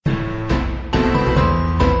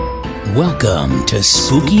Welcome to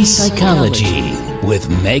Spooky Psychology with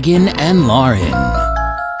Megan and Lauren.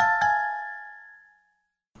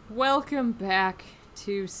 Welcome back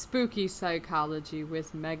to Spooky Psychology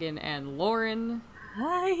with Megan and Lauren.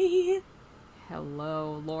 Hi.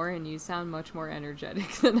 Hello, Lauren. You sound much more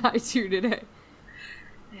energetic than I do today.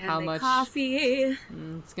 How much coffee? I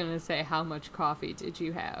was gonna say, how much coffee did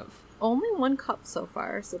you have? Only 1 cup so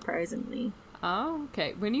far, surprisingly. Oh,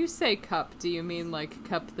 okay. When you say cup, do you mean like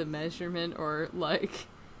cup the measurement or like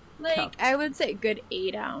cup? I would say good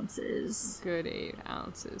 8 ounces. Good 8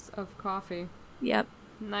 ounces of coffee. Yep.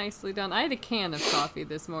 Nicely done. I had a can of coffee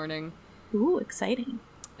this morning. Ooh, exciting.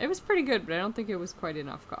 It was pretty good, but I don't think it was quite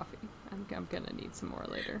enough coffee. I'm gonna need some more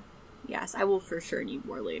later. Yes, I will for sure need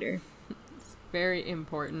more later. It's very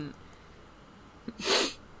important.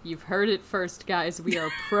 You've heard it first, guys. We are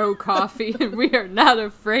pro-coffee, and we are not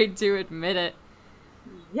afraid to admit it.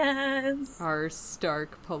 Yes. Our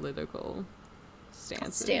stark political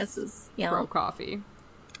stances. Yeah. Pro-coffee.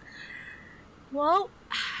 Well,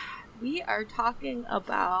 we are talking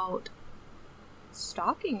about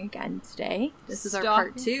stalking again today. This is our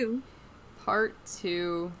part 2. Part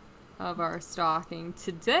 2 of our stalking.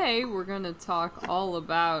 Today, we're going to talk all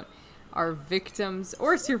about our victims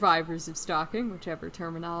or survivors of stalking, whichever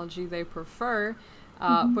terminology they prefer.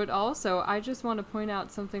 But also, I just want to point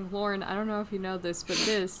out something, Lauren. I don't know if you know this, but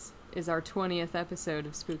this is our 20th episode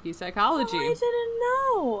of Spooky Psychology. Oh, I didn't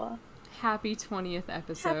know. Happy 20th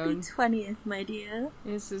episode. Happy 20th, my dear.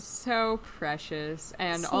 This is so precious.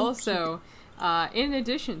 And So also, in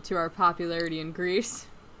addition to our popularity in Greece,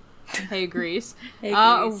 hey Greece, Hey,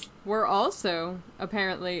 Greece. we're also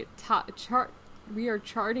apparently we are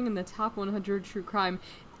charting in the top 100 true crime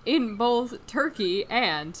in both Turkey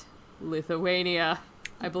and Lithuania.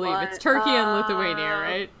 I believe it's Turkey and Lithuania,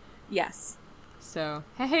 right? Yes. So,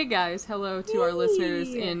 hey guys, hello to our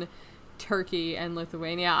listeners in Turkey and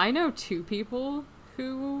Lithuania. I know 2 people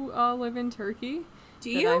who live in Turkey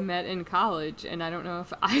that I met in college, and I don't know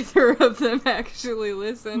if either of them actually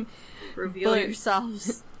listen. Reveal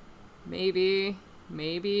yourselves. Maybe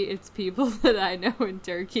it's people that I know in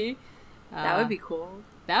Turkey. That would be cool.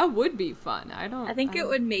 That would be fun. I think it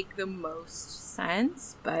would make the most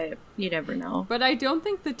sense, but you never know. But I don't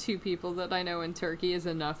think the 2 people that I know in Turkey is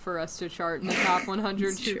enough for us to chart in the top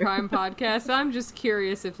 100 true crime podcasts. I'm just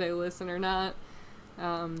curious if they listen or not.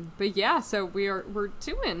 But yeah, so we're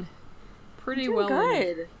doing pretty well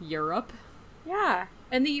good in Europe. Yeah.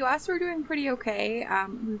 In the US, we're doing pretty okay.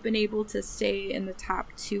 We've been able to stay in the top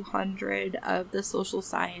 200 of the social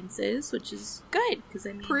sciences, which is good, because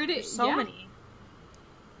I mean, there's so many.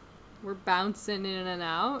 We're bouncing in and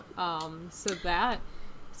out, so that's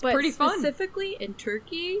but pretty fun. Specifically in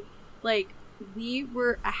Turkey, we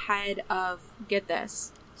were ahead of, get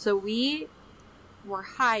this, so we were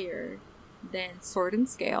higher than Sword and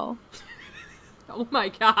Scale. Oh my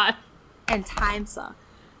god. And Time Suck.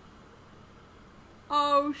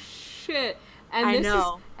 Oh shit! And I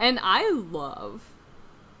know. And I love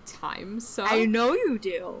Time Suck. I know you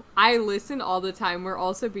do. I listen all the time. We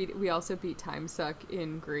also beat Time Suck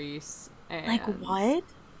in Greece. And like what?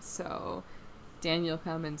 So, Daniel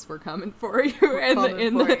Cummins, we're coming for you.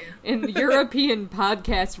 In the European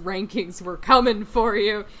podcast rankings, we're coming for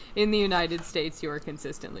you. In the United States, you are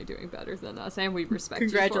consistently doing better than us, and we respect you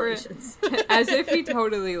for it. Congratulations. As if he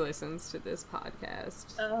totally listens to this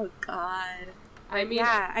podcast. Oh god. I mean,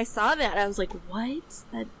 yeah, I saw that. I was like, what?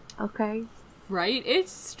 Okay. Right?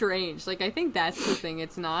 It's strange. I think that's the thing.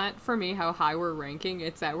 It's not, for me, how high we're ranking.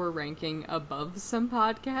 It's that we're ranking above some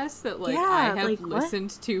podcasts that, I have listened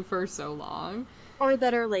to for so long. Or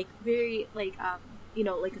that are, very,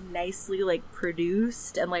 nicely,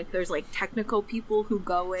 produced. And, there's, technical people who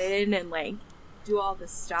go in and, do all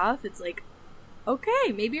this stuff. It's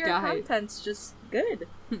okay, maybe our content's just good.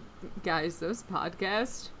 Guys, those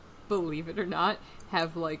podcasts, believe it or not,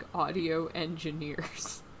 have audio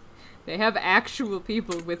engineers. They have actual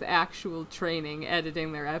people with actual training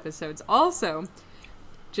editing their episodes. Also,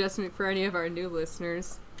 just for any of our new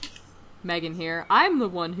listeners, Megan here. I'm the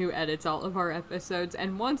one who edits all of our episodes,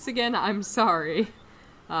 and once again, I'm sorry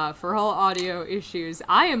for all audio issues.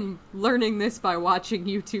 I am learning this by watching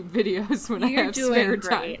YouTube videos when I have spare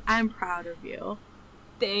time. Great. I'm proud of you.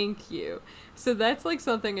 Thank you. So that's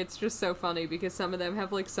something, it's just so funny because some of them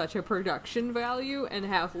have such a production value and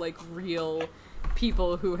have real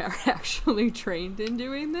people who are actually trained in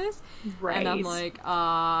doing this. Right. And I'm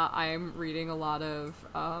I'm reading a lot of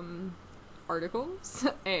articles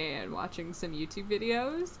and watching some YouTube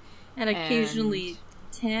videos. And occasionally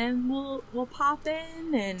Tim will pop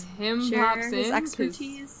in and share his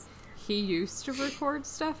expertise. he used to record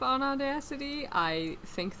stuff on Audacity. I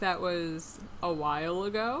think that was a while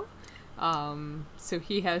ago. So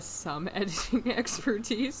he has some editing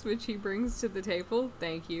expertise, which he brings to the table.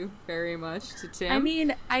 Thank you very much to Tim. I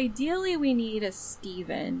mean, ideally we need a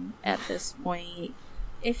Steven at this point.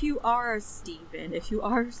 If you are a Steven, if you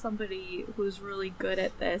are somebody who's really good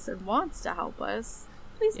at this and wants to help us,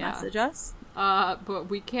 please message us. But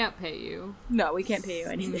we can't pay you. No, we can't pay you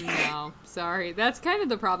anything. No, sorry. That's kind of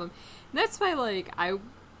the problem. That's why, like,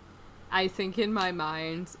 I think in my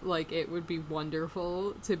mind, like, it would be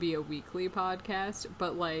wonderful to be a weekly podcast,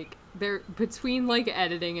 but, like, between, like,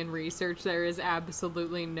 editing and research, there is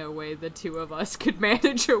absolutely no way the two of us could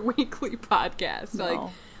manage a weekly podcast. No.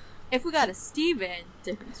 Like, if we got a Steven,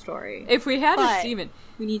 different story. If we had a Steven,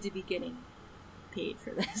 we need to be getting paid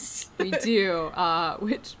for this. We do,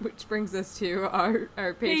 which brings us to our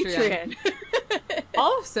Patreon.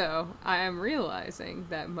 Also, I am realizing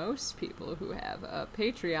that most people who have a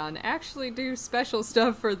Patreon actually do special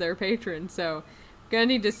stuff for their patrons, so gonna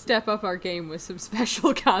need to step up our game with some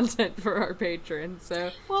special content for our patrons.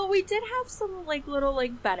 So, well, we did have some like little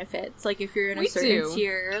like benefits, like if you're in a certain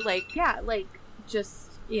tier, like just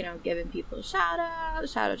giving people a shout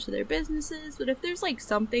out to their businesses. But if there's like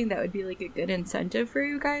something that would be like a good incentive for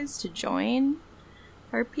you guys to join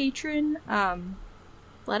our patron,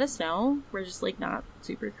 let us know. We're just like not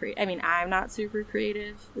super creative. I mean, I'm not super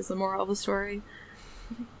creative is the moral of the story.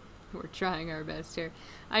 We're trying our best here.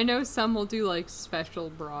 I know some will do like special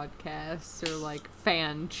broadcasts or like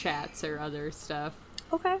fan chats or other stuff.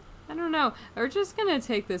 Okay. I don't know. We're just going to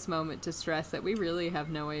take this moment to stress that we really have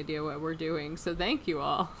no idea what we're doing. So thank you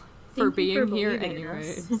all for being here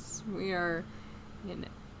anyways. We are an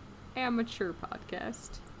amateur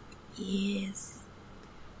podcast. Yes.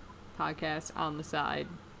 Podcast on the side.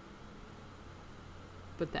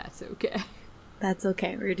 But that's okay. That's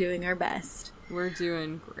okay. We're doing our best. We're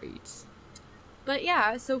doing great. But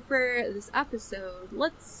yeah, so for this episode,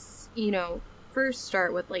 let's, first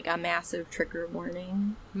start with like a massive trigger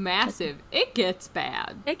warning. Massive. It gets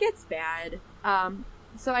bad. It gets bad.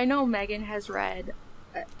 So I know Megan has read,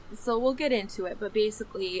 so we'll get into it, but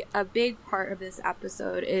basically a big part of this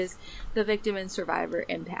episode is the victim and survivor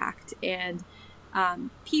impact. And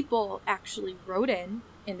people actually wrote in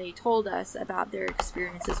and they told us about their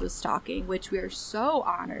experiences with stalking, which we are so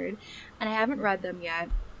honored. And I haven't read them yet.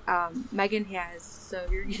 Megan has, so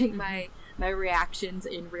you're getting my reactions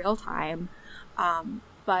in real time.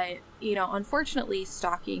 But, unfortunately,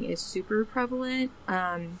 stalking is super prevalent.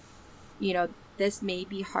 This may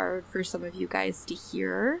be hard for some of you guys to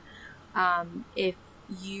hear. If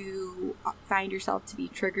you find yourself to be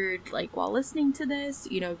triggered, like, while listening to this,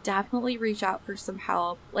 definitely reach out for some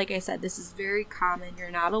help. Like I said, this is very common. You're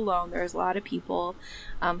not alone. There's a lot of people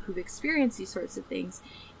who've experienced these sorts of things.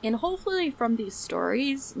 And hopefully from these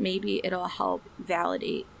stories, maybe it'll help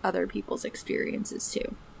validate other people's experiences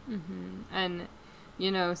too. Mm-hmm. And,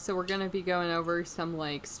 so we're going to be going over some,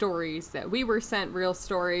 like, stories that we were sent, real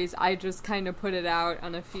stories. I just kind of put it out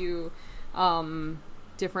on a few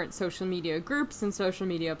different social media groups and social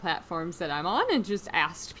media platforms that I'm on and just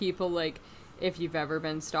asked people, like, if you've ever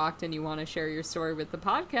been stalked and you want to share your story with the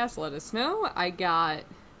podcast, let us know. I got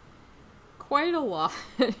quite a lot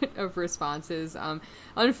of responses.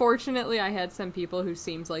 Unfortunately, I had some people who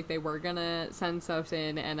seemed like they were gonna send stuff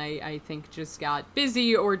in, and I think just got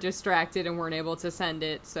busy or distracted and weren't able to send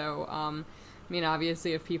it. So,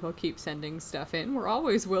 obviously, if people keep sending stuff in, we're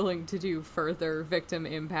always willing to do further victim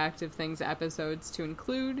impact of things episodes to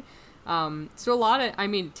include. So a lot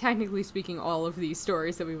of, technically speaking, all of these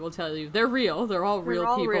stories that we will tell you, they're real. They're all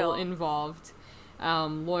real people involved.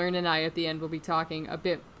 Lauren and I at the end will be talking a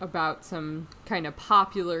bit about some kind of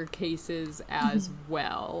popular cases as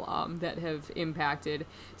well that have impacted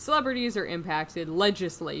celebrities or impacted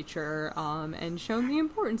legislature and shown the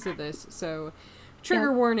importance of this. So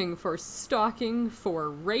trigger warning for stalking,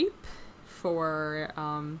 for rape, for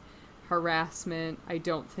harassment. I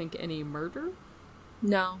don't think any murder.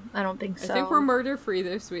 No, I don't think so. I think we're murder free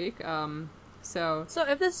this week. So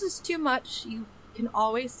if this is too much, you can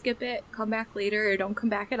always skip it, come back later, or don't come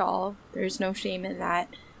back at all. There's no shame in that.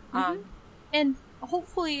 And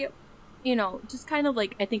hopefully, just kind of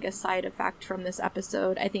like, I think a side effect from this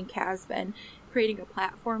episode, I think, has been creating a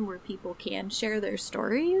platform where people can share their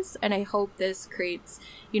stories. And I hope this creates,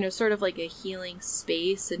 sort of like a healing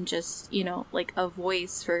space and just, like a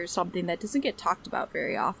voice for something that doesn't get talked about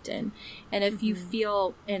very often. And if you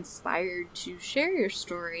feel inspired to share your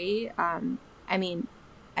story,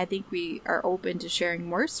 I think we are open to sharing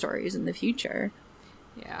more stories in the future.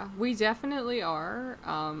 Yeah, we definitely are.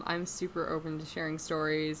 I'm super open to sharing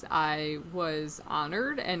stories. I was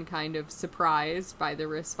honored and kind of surprised by the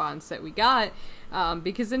response that we got,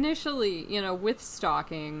 because initially, with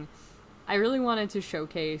stalking, I really wanted to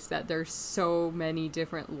showcase that there's so many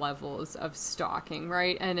different levels of stalking,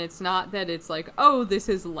 right? And it's not that it's like, oh, this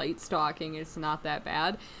is light stalking, it's not that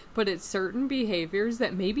bad, but it's certain behaviors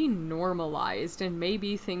that may be normalized and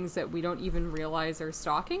maybe things that we don't even realize are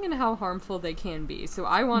stalking and how harmful they can be. So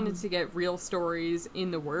I wanted to get real stories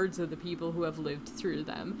in the words of the people who have lived through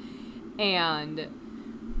them. And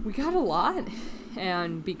we got a lot.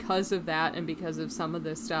 And because of that, and because of some of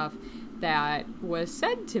the stuff that was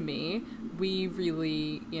said to me, we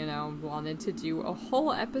really, wanted to do a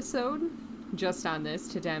whole episode just on this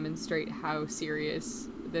to demonstrate how serious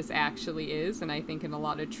this actually is. And I think in a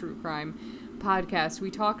lot of true crime podcasts,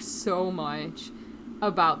 we talk so much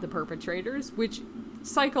about the perpetrators, which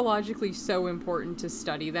psychologically so important to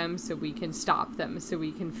study them so we can stop them, so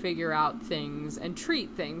we can figure out things and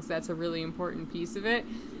treat things. That's a really important piece of it.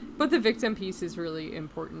 But the victim piece is really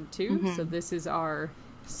important too. Mm-hmm. So this is our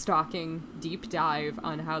stalking deep dive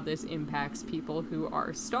on how this impacts people who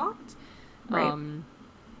are stalked. Right.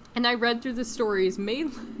 And I read through the stories.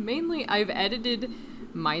 Mainly I've edited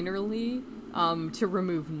minorly to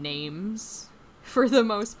remove names for the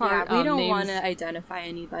most part. Yeah, we don't want to identify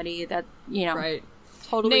anybody that, right.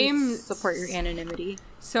 Totally support your anonymity.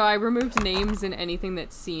 So I removed names and anything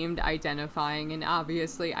that seemed identifying, and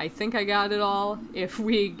obviously I think I got it all. If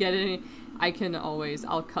we get any,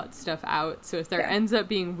 I'll cut stuff out. So if there ends up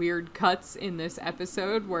being weird cuts in this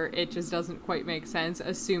episode where it just doesn't quite make sense,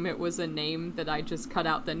 assume it was a name that I just cut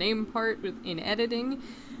out the name part in editing.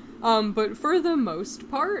 But for the most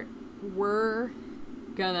part, we're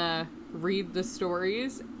gonna read the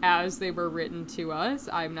stories as they were written to us.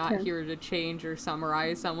 I'm not here to change or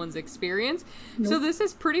summarize someone's experience. Nope. So this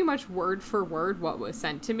is pretty much word for word what was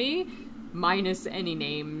sent to me, minus any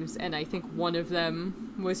names. And I think one of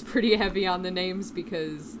them was pretty heavy on the names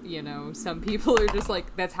because, some people are just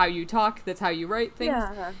like, that's how you talk, that's how you write things.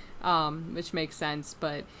 Yeah. Which makes sense,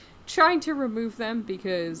 but trying to remove them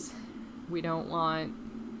because we don't want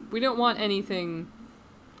anything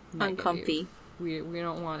negative. Uncomfy. We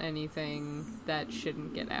don't want anything that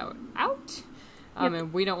shouldn't get out.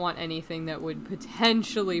 And we don't want anything that would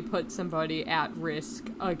potentially put somebody at risk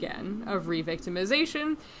again of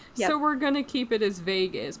re-victimization. Yep. So we're going to keep it as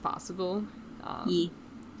vague as possible.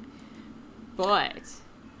 But,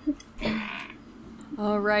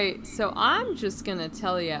 alright, so I'm just going to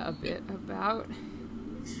tell you a bit about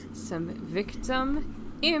some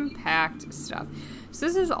victim impact stuff. So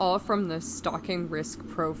this is all from the Stalking Risk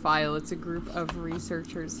Profile. It's a group of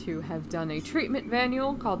researchers who have done a treatment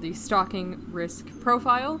manual called the Stalking Risk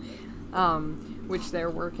Profile, which they're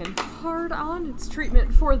working hard on. It's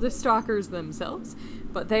treatment for the stalkers themselves,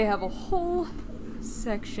 but they have a whole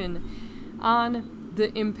section on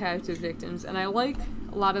the impact of victims, and I like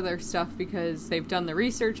a lot of their stuff because they've done the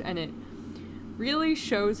research and it really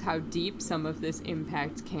shows how deep some of this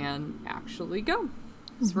impact can actually go.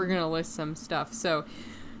 So we're going to list some stuff. So,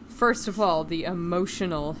 first of all, the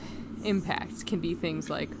emotional impacts can be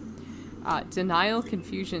things like denial,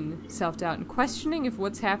 confusion, self-doubt, and questioning if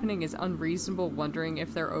what's happening is unreasonable, wondering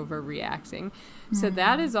if they're overreacting. So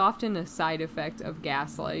that is often a side effect of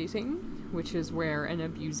gaslighting, which is where an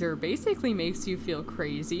abuser basically makes you feel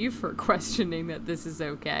crazy for questioning that this is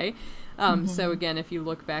okay. So again, if you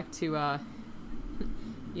look back to, our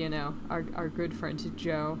good friend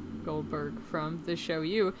Joe Goldberg from the show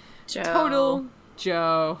Total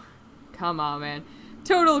Joe. Come on, man.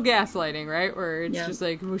 Total gaslighting, right? Where it's just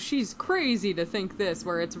like, well, she's crazy to think this,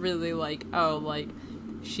 where it's really like, oh, like,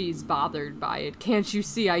 she's bothered by it. Can't you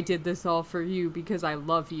see I did this all for you because I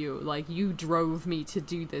love you? Like, you drove me to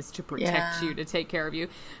do this to protect you, to take care of you.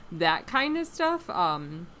 That kind of stuff.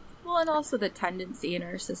 Well, and also the tendency in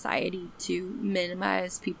our society to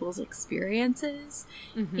minimize people's experiences.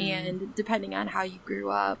 And depending on how you grew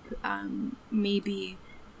up, maybe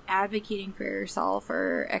advocating for yourself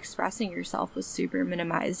or expressing yourself was super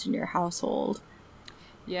minimized in your household.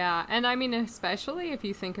 Yeah, and I mean, especially if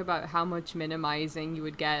you think about how much minimizing you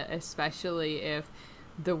would get, especially if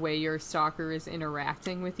the way your stalker is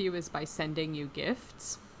interacting with you is by sending you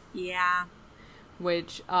gifts. Yeah.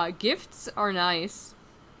 Which, gifts are nice.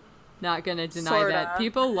 Not gonna deny that.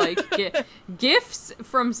 People like gifts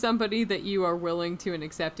from somebody that you are willing to and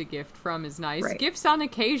accept a gift from is nice. Right. Gifts on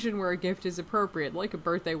occasion where a gift is appropriate, like a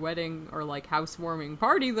birthday, wedding, or like housewarming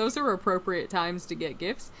party, those are appropriate times to get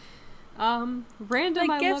gifts. Random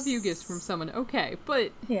like I love you gifts from someone, okay,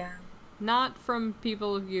 but Not from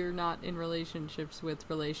people you're not in relationships with,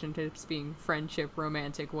 relationships being friendship,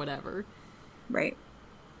 romantic, whatever. Right.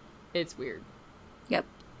 It's weird. Yep.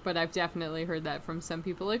 But I've definitely heard that from some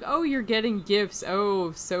people, like, oh, you're getting gifts.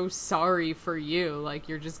 Oh, so sorry for you. Like,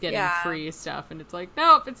 you're just getting free stuff. And it's like,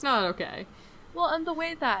 nope, it's not okay. Well, and the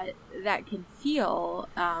way that can feel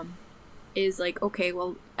is like, okay,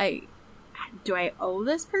 well, do I owe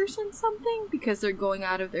this person something because they're going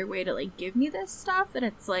out of their way to, like, give me this stuff? And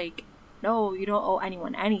it's like, no, you don't owe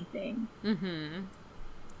anyone anything. Mm-hmm.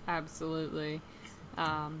 Absolutely. Such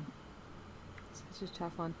a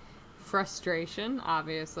tough one. Frustration,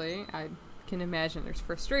 obviously. I can imagine there's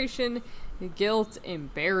frustration, guilt,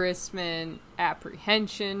 embarrassment,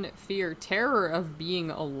 apprehension, fear, terror of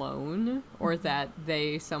being alone, or that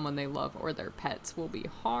someone they love, or their pets will be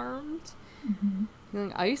harmed. Mm-hmm.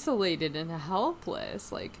 Feeling isolated and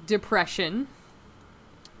helpless, like depression,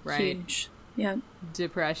 right? Huge. Yeah.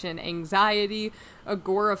 Depression, anxiety,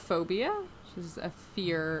 agoraphobia, which is a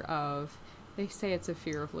fear of, they say it's a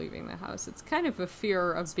fear of leaving the house. It's kind of a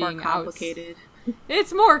fear of being more complicated.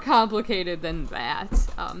 It's more complicated than that.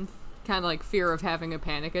 Kind of like fear of having a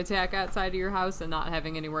panic attack outside of your house and not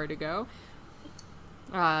having anywhere to go.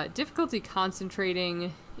 Difficulty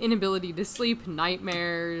concentrating, inability to sleep,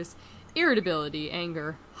 nightmares, irritability,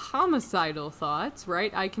 anger, homicidal thoughts,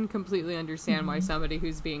 right? I can completely understand why somebody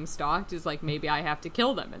who's being stalked is like, maybe I have to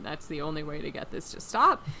kill them, and that's the only way to get this to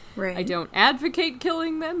stop. Right. I don't advocate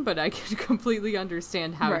killing them, but I can completely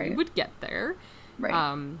understand how you would get there.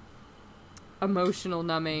 Right. Emotional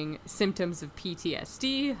numbing, symptoms of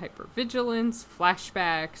PTSD, hypervigilance,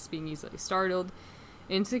 flashbacks, being easily startled,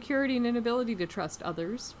 insecurity and inability to trust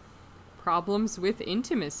others, problems with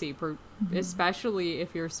intimacy, especially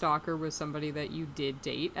if your stalker was somebody that you did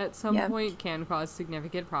date at some point, can cause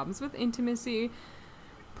significant problems with intimacy,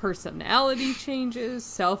 personality changes,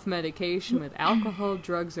 self-medication with alcohol,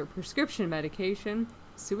 drugs, or prescription medication,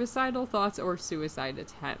 suicidal thoughts or suicide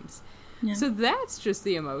attempts. Yeah. So that's just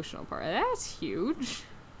the emotional part. That's huge.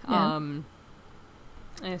 Yeah. And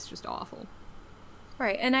it's just awful.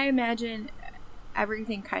 Right, and I imagine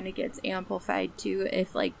everything kind of gets amplified too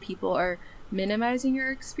if, like, people are minimizing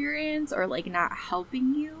your experience or, like, not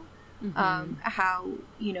helping you. How,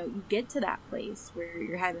 you get to that place where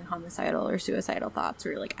you're having homicidal or suicidal thoughts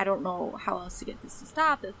where you're like, I don't know how else to get this to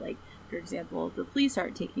stop if, like, for example, the police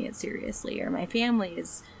aren't taking it seriously or my family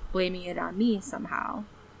is blaming it on me somehow.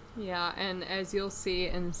 Yeah, and as you'll see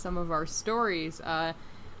in some of our stories,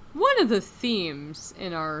 one of the themes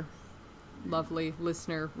in our lovely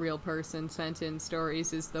listener, real person sent in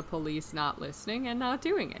stories is the police not listening and not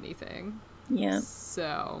doing anything. Yeah.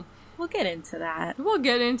 So we'll get into that. We're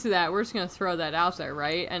just going to throw that out there,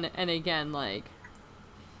 right? And again, like,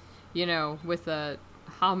 with a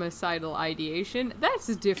homicidal ideation, that's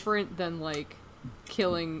different than, like,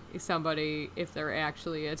 killing somebody if they're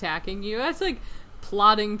actually attacking you. That's like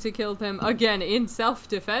plotting to kill them. Again, in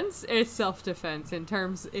self-defense, it's self-defense in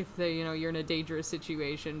terms if you're in a dangerous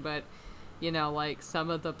situation, but like some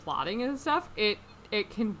of the plotting and stuff, it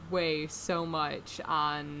can weigh so much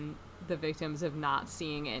on the victims of not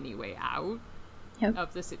seeing any way out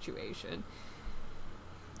of the situation.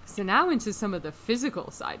 So now into some of the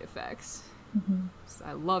physical side effects. So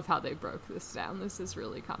I love how they broke this down. This is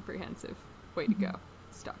really comprehensive. Way to go.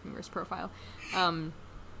 Stalking risk profile.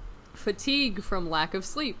 Fatigue from lack of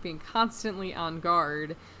sleep, being constantly on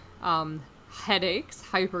guard. Headaches,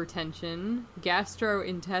 hypertension,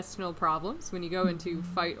 gastrointestinal problems. When you go into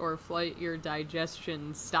fight or flight, your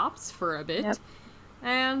digestion stops for a bit.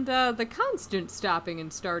 And the constant stopping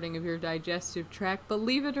and starting of your digestive tract,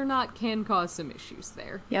 believe it or not, can cause some issues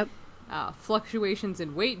there. Fluctuations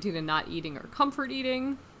in weight due to not eating or comfort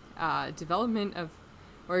eating. Development of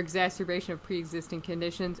or exacerbation of pre-existing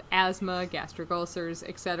conditions, asthma, gastric ulcers,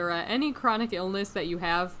 etc. Any chronic illness that you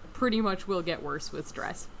have pretty much will get worse with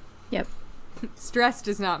stress. Stress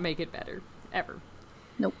does not make it better, ever.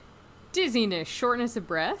 Nope. Dizziness, shortness of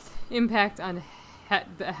breath, impact on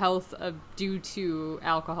the health due to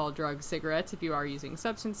alcohol, drugs, cigarettes, if you are using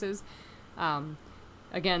substances.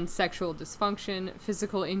 Again, sexual dysfunction,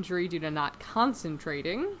 physical injury due to not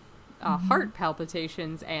concentrating, heart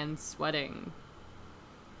palpitations, and sweating.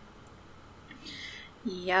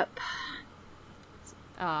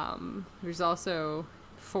 There's also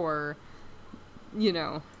for,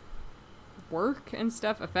 work and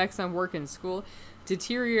stuff, effects on work and school,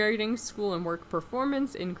 deteriorating school and work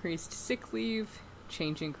performance, increased sick leave,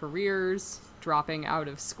 changing careers, dropping out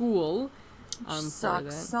of school.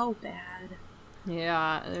 Sucks so bad.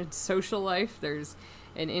 Yeah, social life, there's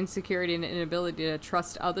an insecurity and an inability to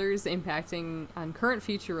trust others, impacting on current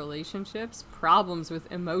future relationships, problems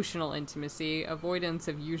with emotional intimacy, avoidance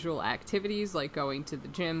of usual activities like going to the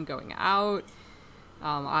gym, going out.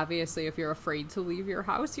 Obviously, if you're afraid to leave your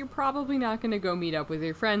house, you're probably not going to go meet up with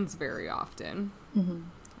your friends very often.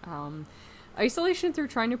 Isolation through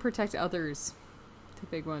trying to protect others. It's a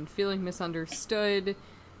big one. Feeling misunderstood.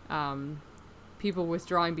 People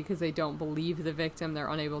withdrawing because they don't believe the victim. They're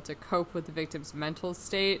unable to cope with the victim's mental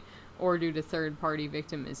state, or due to third-party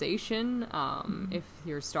victimization. If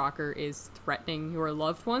your stalker is threatening your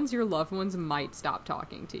loved ones might stop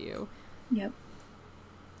talking to you. Yep.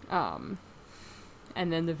 And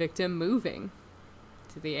then the victim moving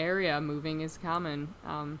to the area. Moving is common.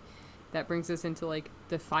 That brings us into, like,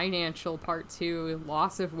 the financial part, too.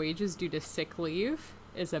 Loss of wages due to sick leave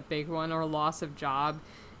is a big one, or loss of job.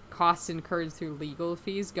 Costs incurred through legal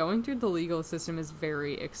fees. Going through the legal system is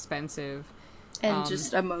very expensive. And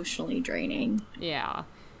just emotionally draining. Yeah,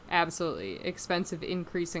 absolutely. Expensive,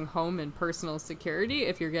 increasing home and personal security.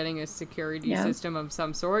 If you're getting a security system of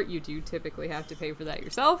some sort, you do typically have to pay for that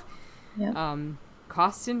yourself. Yep.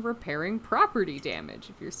 Costs in repairing property damage.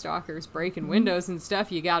 If your stalker's breaking windows and stuff,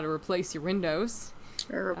 you gotta replace your windows.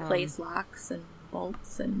 Or replace locks and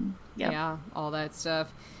bolts and... Yep. Yeah, all that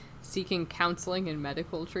stuff. Seeking counseling and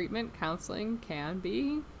medical treatment. Counseling can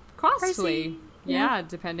be costly. Pricey. Yeah,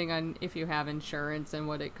 depending on if you have insurance and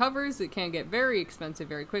what it covers. It can get very expensive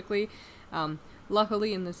very quickly.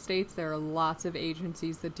 Luckily, in the States, there are lots of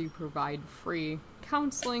agencies that do provide free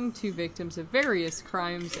counseling to victims of various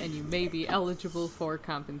crimes, and you may be eligible for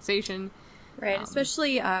compensation. Right,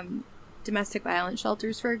 especially domestic violence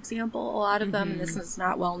shelters, for example. A lot of them, and this is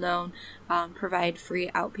not well known, provide free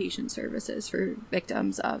outpatient services for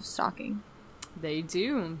victims of stalking. They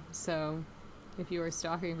do. So if you are a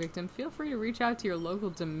stalking victim, feel free to reach out to your local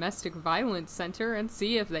domestic violence center and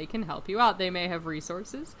see if they can help you out. They may have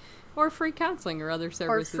resources or free counseling or other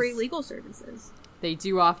services. Or free legal services. They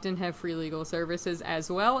do often have free legal services as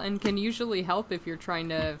well, and can usually help if you're trying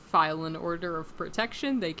to file an order of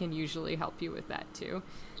protection. They can usually help you with that too.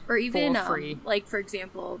 Or even, for free. Like, for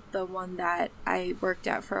example, the one that I worked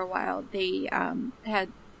at for a while, they had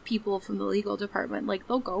people from the legal department, like,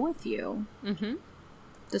 they'll go with you. Mm-hmm.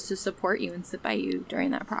 Just to support you and sit by you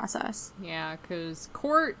during that process. Yeah, because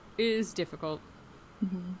court is difficult.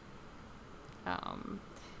 Mm-hmm.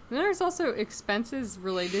 And there's also expenses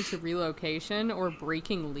related to relocation or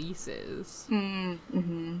breaking leases.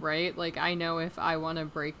 Mm-hmm. Right? Like, I know if I want to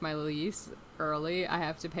break my lease early, I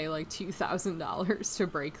have to pay like $2,000 to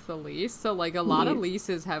break the lease. So, like, a lot of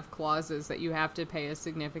leases have clauses that you have to pay a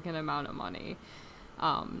significant amount of money.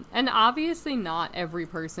 And obviously not every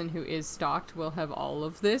person who is stalked will have all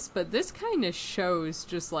of this, but this kind of shows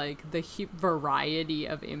just like the variety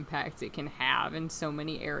of impact it can have in so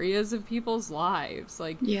many areas of people's lives.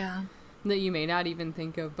 Like, yeah, that you may not even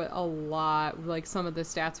think of, but a lot, like some of the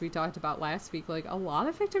stats we talked about last week, like a lot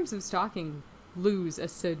of victims of stalking lose a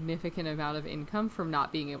significant amount of income from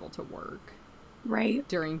not being able to work. Right.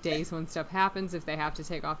 During days when stuff happens, if they have to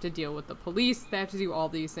take off to deal with the police, they have to do all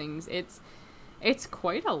these things. It's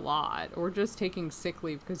quite a lot, or just taking sick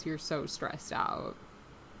leave because you're so stressed out.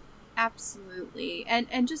 Absolutely.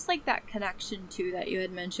 And just like that connection too that you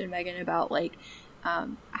had mentioned, Megan, about like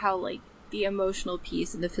how like the emotional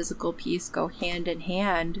piece and the physical piece go hand in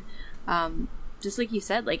hand. Just like you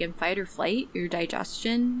said, like in fight or flight, your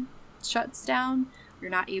digestion shuts down, you're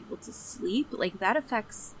not able to sleep. Like that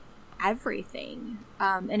affects everything.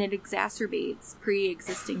 And it exacerbates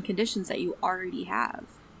pre-existing conditions that you already have.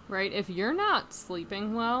 Right? If you're not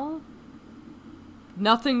sleeping well,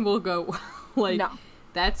 nothing will go well. Like, no.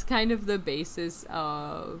 That's kind of the basis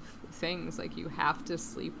of things. Like, you have to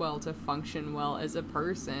sleep well to function well as a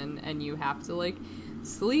person, and you have to, like,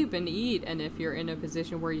 sleep and eat. And if you're in a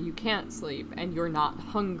position where you can't sleep and you're not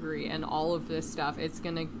hungry and all of this stuff, it's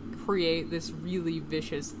going to create this really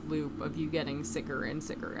vicious loop of you getting sicker and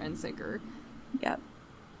sicker and sicker. Yep.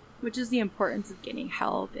 Which is the importance of getting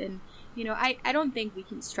help. And you know, I don't think we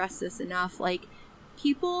can stress this enough. Like,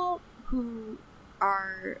 people who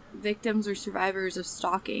are victims or survivors of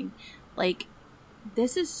stalking, like,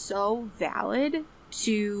 this is so valid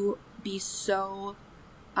to be so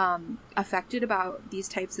affected about these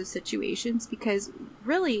types of situations, because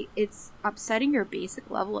really it's upsetting your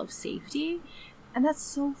basic level of safety. And that's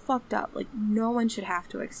so fucked up. Like, no one should have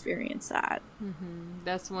to experience that. Mm-hmm.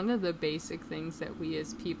 That's one of the basic things that we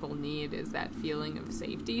as people need, is that feeling of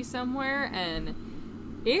safety somewhere.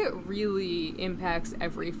 And it really impacts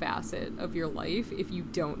every facet of your life if you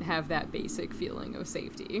don't have that basic feeling of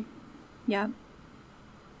safety. Yeah.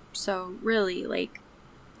 So, really, like,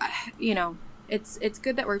 you know, it's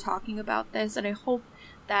good that we're talking about this, and I hope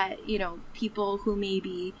that, you know, people who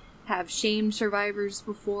maybe have shamed survivors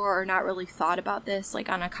before or not really thought about this like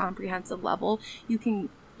on a comprehensive level, you can,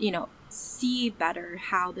 you know, see better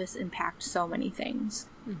how this impacts so many things.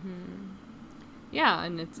 Yeah,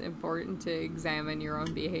 and it's important to examine your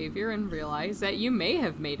own behavior and realize that you may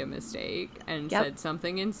have made a mistake and said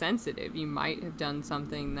something insensitive. You might have done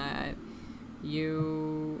something that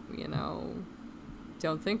you know,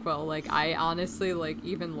 don't think well. Like, I honestly, like,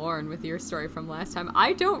 even Lauren, with your story from last time,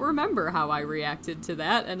 I don't remember how I reacted to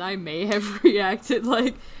that, and I may have reacted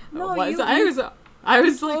like, no, I was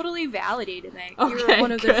like, totally validated that. Okay, you're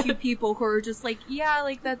one of the good. few people who are just like, yeah,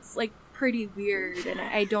 like, that's, like, pretty weird, and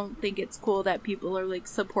I don't think it's cool that people are, like,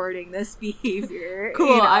 supporting this behavior.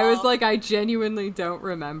 Cool. You know? I was like, I genuinely don't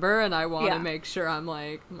remember, and I want to make sure I'm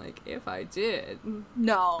like, if I did,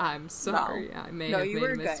 no, I'm sorry. No. I may no, have you made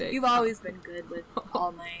were a mistake. good. You've always been good with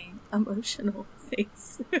all my emotional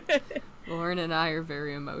things. Lauren and I are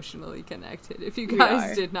very emotionally connected. If you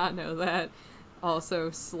guys are. did not know that,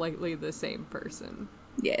 also slightly the same person.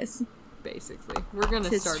 Yes. Basically, we're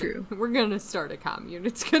gonna Tis start. true. We're gonna start a commune.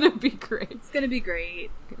 It's gonna be great. It's gonna be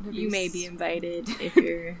great. Gonna be You may be invited if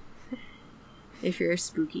you're a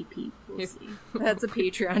spooky peep. We'll see. That's a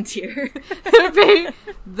Patreon tier.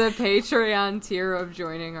 The Patreon tier of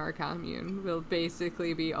joining our commune will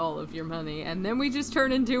basically be all of your money, and then we just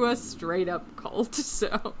turn into a straight up cult.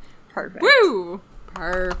 So Perfect. woo,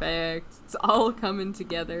 perfect. It's all coming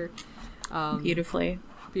together.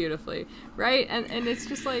 Beautifully, right? And it's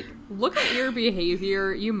just like, look at your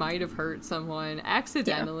behavior. You might have hurt someone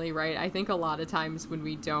accidentally, right? I think a lot of times when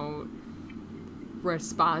we don't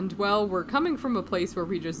respond well, we're coming from a place where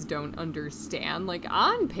we just don't understand. Like,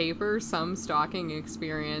 on paper, some stalking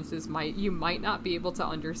experiences you might not be able to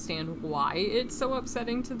understand why it's so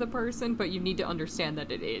upsetting to the person, but you need to understand that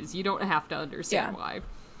it is. You don't have to understand why.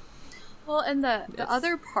 Well, and the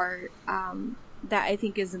other part that I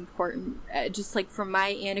think is important, just like from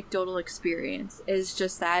my anecdotal experience, is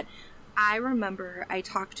just that I remember I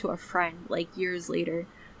talked to a friend like years later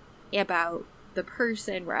about the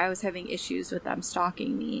person where I was having issues with them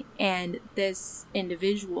stalking me, and this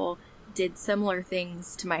individual did similar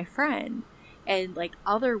things to my friend and like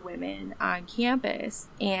other women on campus,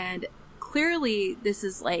 and clearly this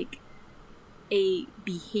is like a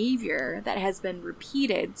behavior that has been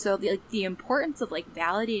repeated. So the importance of like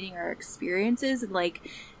validating our experiences and like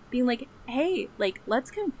being like, hey, like,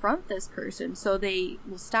 let's confront this person so they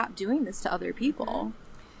will stop doing this to other people.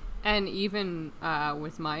 And even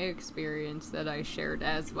with my experience that I shared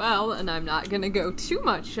as well, and I'm not going to go too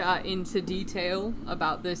much into detail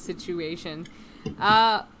about this situation,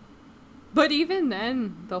 but even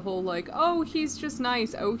then, the whole like, oh, he's just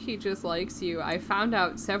nice, oh, he just likes you, I found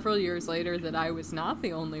out several years later that I was not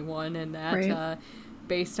the only one, and that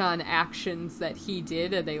based on actions that he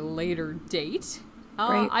did at a later date,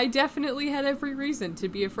 I definitely had every reason to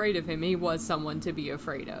be afraid of him. He was someone to be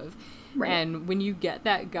afraid of. Right. And when you get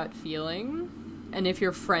that gut feeling, and if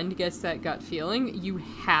your friend gets that gut feeling, you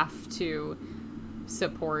have to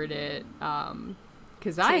support it.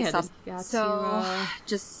 Because I had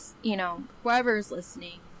just, you know, whoever's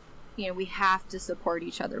listening, you know, we have to support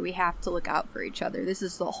each other. We have to look out for each other. This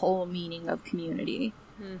is the whole meaning of community.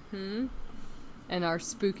 Mm-hmm. And our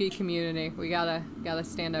spooky community, we gotta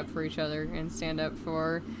stand up for each other and stand up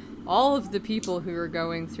for all of the people who are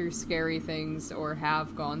going through scary things or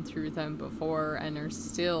have gone through them before and are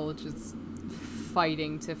still just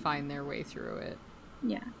fighting to find their way through it.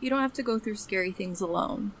 Yeah, you don't have to go through scary things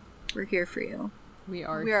alone. We're here for you. We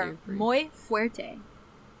are muy fuerte.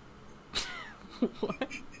 What?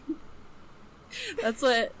 That's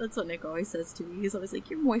what Nick always says to me. He's always like,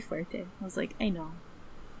 "You're muy fuerte." I was like, I know.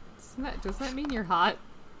 Does that mean you're hot?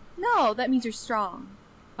 No, that means you're strong.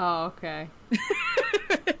 Oh, okay.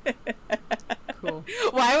 Cool.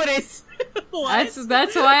 Why would I?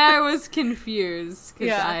 That's why I was confused.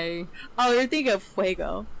 Yeah. Oh, you're thinking of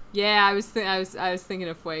fuego. Yeah, I was thinking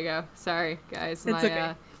of fuego. Sorry, guys. It's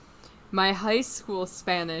okay. My high school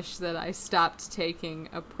Spanish that I stopped taking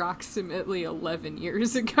approximately 11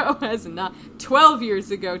 years ago 12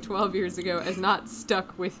 years ago has not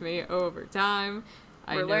stuck with me over time.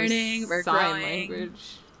 We're learning, we're growing.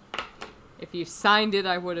 Language. If you signed it,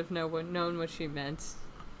 I would have known what she meant.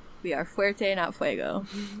 We are fuerte, not fuego.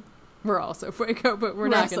 We're also fuego, but we're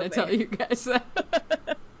not going to tell you guys that.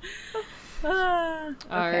 Okay.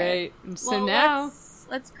 All right. So well, now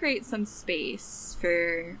let's create some space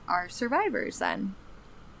for our survivors then.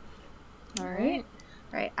 All right.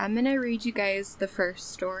 All right. I'm going to read you guys the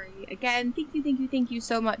first story. Again, thank you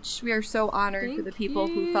so much. We are so honored for the people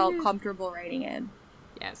who felt comfortable writing in.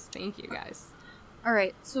 Yes, thank you guys. All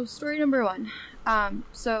right, so story number 1.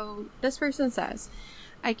 So this person says,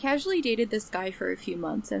 I casually dated this guy for a few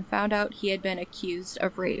months and found out he had been accused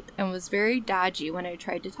of rape and was very dodgy when I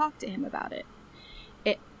tried to talk to him about it.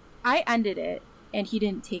 I ended it, and he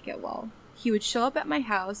didn't take it well. He would show up at my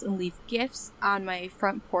house and leave gifts on my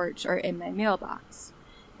front porch or in my mailbox,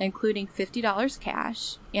 including $50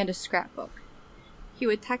 cash and a scrapbook. He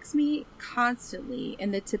would text me constantly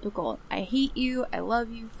in the typical, I hate you, I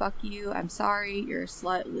love you, fuck you, I'm sorry, you're a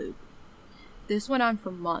slut loop. This went on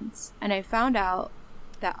for months, and I found out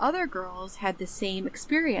that other girls had the same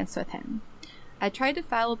experience with him. I tried to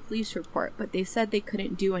file a police report, but they said they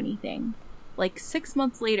couldn't do anything. Like 6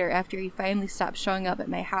 months later, after he finally stopped showing up at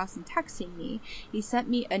my house and texting me, he sent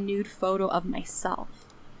me a nude photo of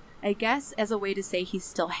myself. I guess as a way to say he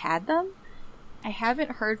still had them? I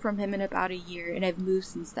haven't heard from him in about a year, and I've moved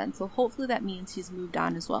since then, so hopefully that means he's moved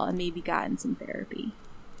on as well and maybe gotten some therapy.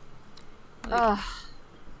 Ugh.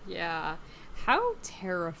 Yeah. How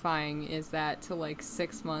terrifying is that to, like,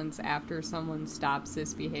 6 months after someone stops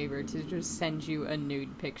this behavior to just send you a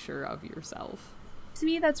nude picture of yourself? To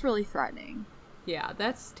me, that's really threatening. Yeah,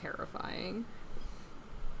 that's terrifying.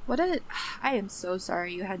 I am so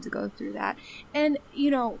sorry you had to go through that. And,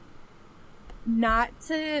 not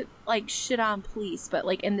to, like, shit on police, but,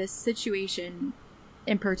 like, in this situation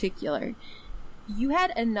in particular, you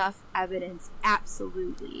had enough evidence,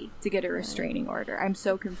 absolutely, to get a restraining order. I'm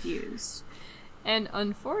so confused. And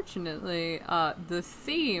unfortunately, the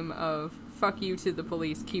theme of fuck you to the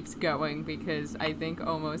police keeps going, because I think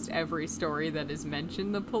almost every story that is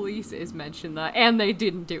mentioned the police is mentioned and they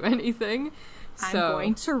didn't do anything. I'm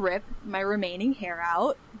going to rip my remaining hair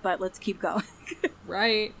out, but let's keep going.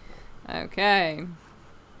 Right. Okay.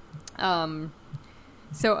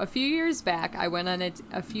 So a few years back, I went on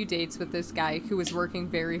a few dates with this guy who was working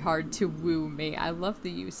very hard to woo me. I love the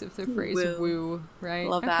use of the phrase woo, right?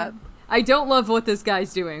 Love that. I don't love what this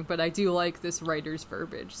guy's doing, but I do like this writer's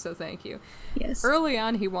verbiage, so thank you. Yes. Early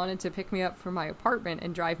on, he wanted to pick me up from my apartment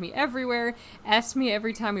and drive me everywhere, asked me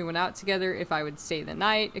every time we went out together if I would stay the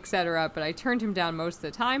night, etc., but I turned him down most of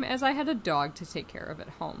the time as I had a dog to take care of at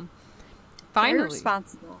home. Finally. Very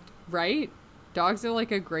responsible. Right? Dogs are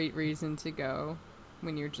like a great reason to go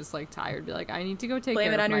when you're just like tired. Be like, I need to go take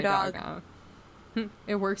care of my dog now.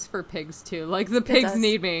 It works for pigs too. Like, the pigs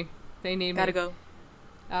need me. They need me. Gotta go.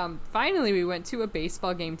 Finally, we went to a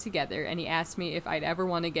baseball game together, and he asked me if I'd ever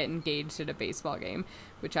want to get engaged at a baseball game,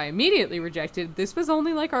 which I immediately rejected. This was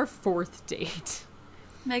only like our 4th date.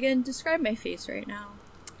 Megan, describe my face right now.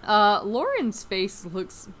 Lauren's face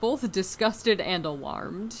looks both disgusted and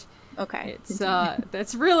alarmed. Okay. It's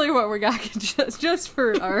that's really what we got, just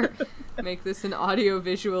for our make this an audio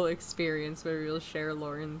visual experience where we'll share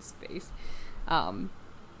Lauren's face.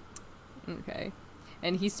 Okay.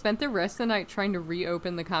 And he spent the rest of the night trying to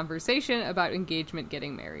reopen the conversation about engagement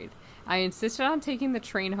getting married. I insisted on taking the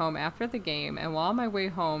train home after the game, and while on my way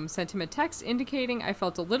home, sent him a text indicating I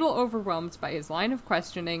felt a little overwhelmed by his line of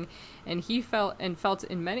questioning, and felt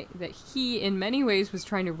in many ways was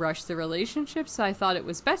trying to rush the relationship, so I thought it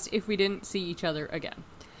was best if we didn't see each other again.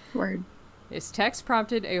 Word. His text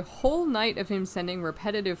prompted a whole night of him sending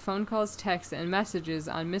repetitive phone calls, texts, and messages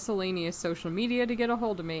on miscellaneous social media to get a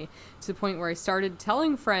hold of me, to the point where I started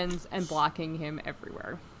telling friends and blocking him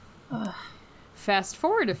everywhere. Ugh. Fast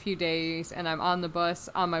forward a few days, and I'm on the bus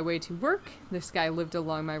on my way to work. This guy lived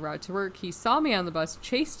along my route to work. He saw me on the bus,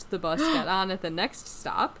 chased the bus, got on at the next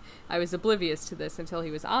stop. I was oblivious to this until he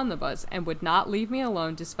was on the bus, and would not leave me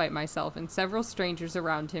alone despite myself and several strangers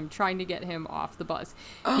around him trying to get him off the bus.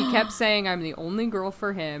 He kept saying I'm the only girl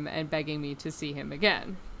for him and begging me to see him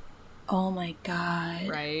again. Oh my god.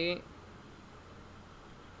 Right?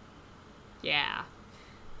 Yeah.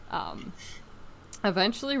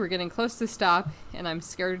 Eventually, we're getting close to the stop, and I'm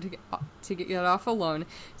scared to get off alone,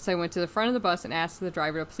 so I went to the front of the bus and asked the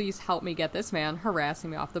driver to please help me get this man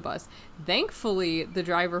harassing me off the bus. Thankfully, the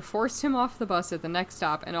driver forced him off the bus at the next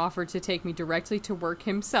stop and offered to take me directly to work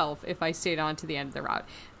himself if I stayed on to the end of the route.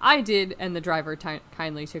 I did, and the driver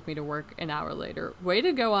kindly took me to work an hour later. Way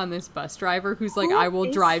to go on this bus driver who's like, I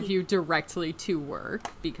will drive you directly to work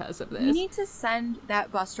because of this. You need to send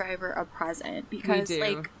that bus driver a present, because,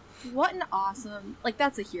 like, what an awesome, like,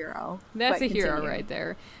 that's a hero. That's a hero right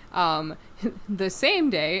there. The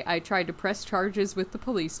same day, I tried to press charges with the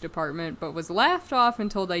police department, but was laughed off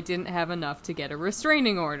and told I didn't have enough to get a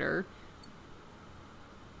restraining order.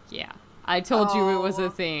 Yeah. I told you it was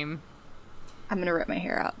a theme. I'm gonna rip my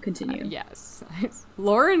hair out. Continue. Yes.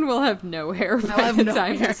 Lauren will have no hair by the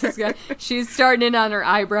time this is gone. She's starting in on her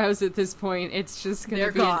eyebrows at this point. It's just gonna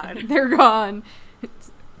They're gone. They're gone.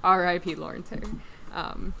 It's R.I.P. Lauren's hair.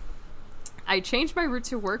 I changed my route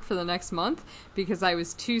to work for the next month because I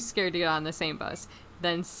was too scared to get on the same bus.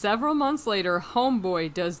 Then several months later,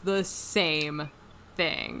 homeboy does the same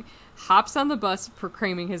thing. Hops on the bus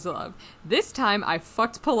proclaiming his love. This time, I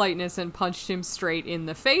fucked politeness and punched him straight in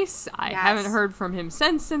the face. I haven't heard from him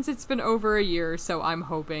since it's been over a year, so I'm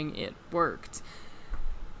hoping it worked.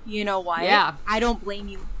 You know what? Yeah. I don't blame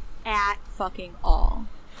you at fucking all.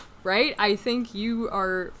 Right? I think you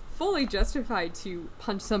are fully justified to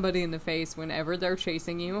punch somebody in the face whenever they're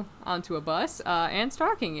chasing you onto a bus and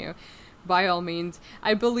stalking you. By all means.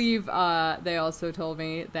 I believe they also told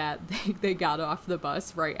me that they got off the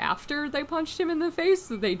bus right after they punched him in the face,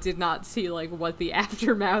 so they did not see, like, what the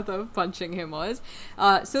aftermath of punching him was.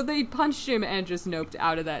 So they punched him and just noped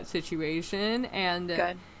out of that situation. And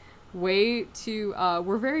good.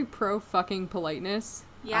 We're very pro fucking politeness.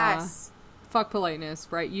 Yes. Fuck politeness,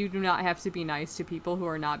 right? You do not have to be nice to people who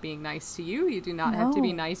are not being nice to you. You do not have to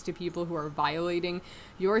be nice to people who are violating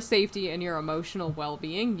your safety and your emotional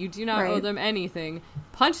well-being. You do not owe them anything.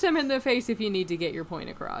 Punch them in the face if you need to get your point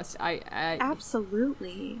across.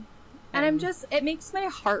 Absolutely. And it makes my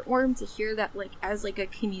heart warm to hear that, like, as, like, a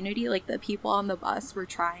community, like, the people on the bus were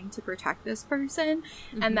trying to protect this person,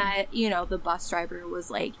 and that, you know, the bus driver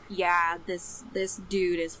was like, yeah, this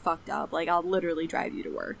dude is fucked up. Like, I'll literally drive you to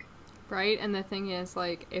work. Right, and the thing is,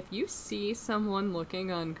 like, if you see someone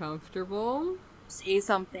looking uncomfortable... Say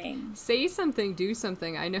something. Say something, do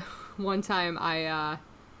something. I know one time I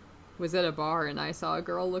was at a bar and I saw a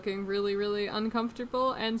girl looking really, really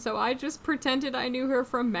uncomfortable, and so I just pretended I knew her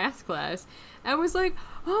from math class and was like,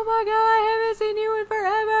 oh my god, I haven't seen you in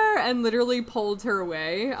forever, and literally pulled her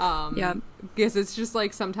away. Because it's just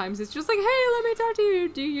like, sometimes it's just like, hey, let me talk to you.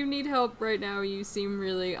 Do you need help right now? You seem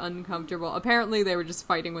really uncomfortable. Apparently they were just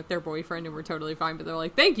fighting with their boyfriend and were totally fine, but they're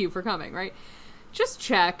like, thank you for coming, right? Just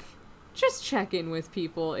check in with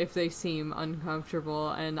people if they seem uncomfortable.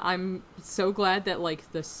 And I'm so glad that,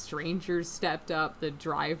 like, the strangers stepped up, the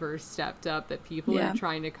drivers stepped up, that people are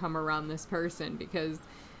trying to come around this person, because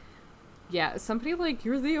somebody like,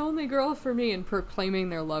 you're the only girl for me, and proclaiming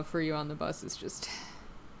their love for you on the bus is just,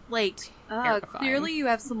 like, clearly you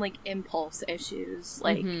have some, like, impulse issues.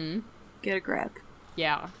 Like, get a grip.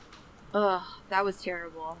 Yeah. Ugh, that was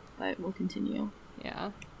terrible, but we'll continue.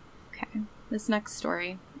 Yeah. Okay. This next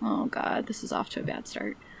story. Oh god, this is off to a bad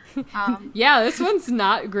start. Yeah, this one's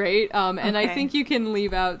not great. And I think you can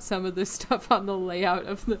leave out some of the stuff on the layout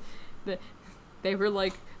of the they were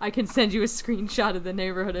like, I can send you a screenshot of the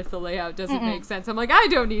neighborhood if the layout doesn't make sense. I'm like, I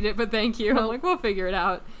don't need it, but thank you. I'm like, we'll figure it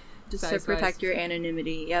out. Just to protect your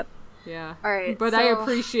anonymity. Yep. Yeah. All right. But I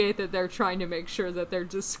appreciate that they're trying to make sure that their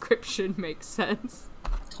description makes sense.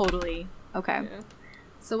 Totally. Okay. Yeah.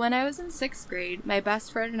 So when I was in 6th grade, my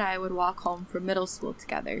best friend and I would walk home from middle school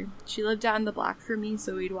together. She lived down the block from me,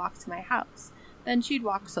 so we'd walk to my house. Then she'd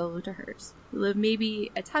walk solo to hers. We lived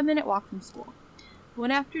maybe a 10-minute walk from school.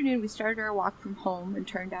 One afternoon, we started our walk from home and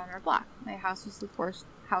turned down our block. My house was the first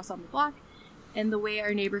house on the block, and the way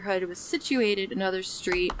our neighborhood was situated, another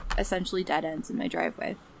street essentially dead ends in my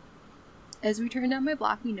driveway. As we turned down my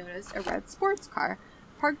block, we noticed a red sports car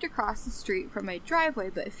parked across the street from my driveway,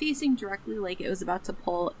 but facing directly like it was about to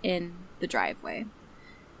pull in the driveway.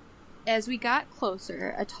 As we got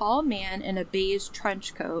closer, a tall man in a beige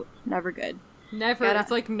trench coat, never good. Never,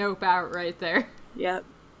 it's like nope out right there. Yep.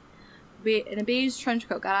 In a beige trench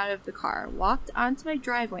coat, got out of the car, walked onto my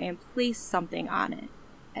driveway, and placed something on it.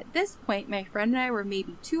 At this point, my friend and I were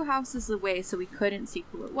maybe 2 houses away, so we couldn't see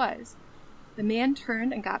who it was. The man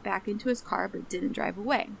turned and got back into his car, but didn't drive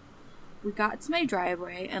away. We got to my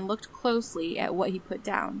driveway and looked closely at what he put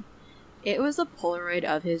down. It was a Polaroid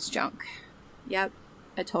of his junk. Yep,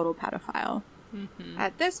 a total pedophile. Mm-hmm.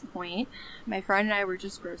 At this point, my friend and I were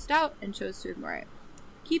just grossed out and chose to ignore it.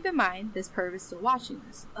 Keep in mind, this perv is still watching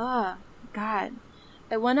this. Ugh, God.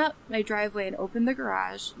 I went up my driveway and opened the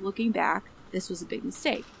garage. Looking back, this was a big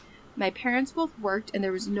mistake. My parents both worked and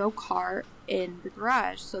there was no car in the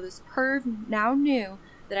garage, so this perv now knew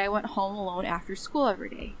that I went home alone after school every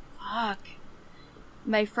day. Fuck.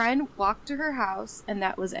 My friend walked to her house, and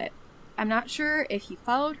that was it. I'm not sure if he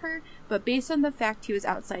followed her, but based on the fact he was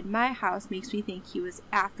outside my house makes me think he was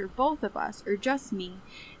after both of us, or just me,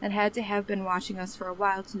 and had to have been watching us for a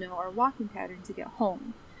while to know our walking pattern to get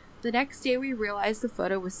home. The next day we realized the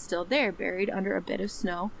photo was still there, buried under a bit of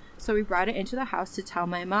snow, so we brought it into the house to tell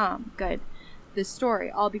my mom. Good. This story,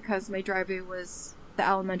 all because my driveway was the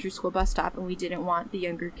elementary school bus stop and we didn't want the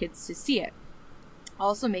younger kids to see it.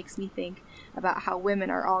 Also makes me think about how women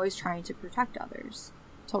are always trying to protect others.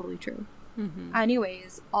 Totally true. Mm-hmm.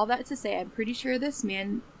 Anyways, all that to say, I'm pretty sure this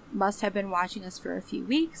man must have been watching us for a few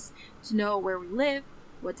weeks to know where we live,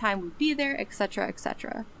 what time we'd be there, etc.,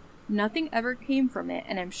 etc. Nothing ever came from it,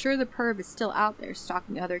 and I'm sure the perv is still out there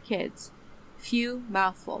stalking other kids. Phew,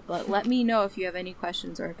 mouthful, but let me know if you have any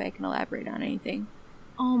questions or if I can elaborate on anything.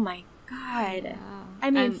 Oh my god. Yeah.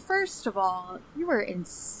 I mean, And- first of all, you were in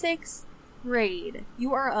 6th grade.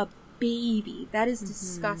 You are a baby. That is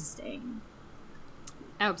disgusting.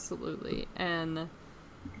 Absolutely. And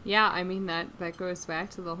yeah, I mean that goes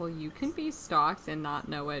back to the whole you can be stalked and not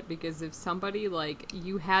know it, because if somebody, like,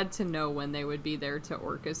 you had to know when they would be there to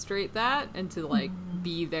orchestrate that and to, like,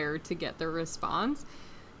 be there to get the response.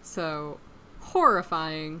 So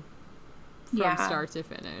horrifying from start to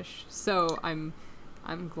finish. So I'm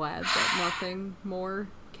glad that nothing more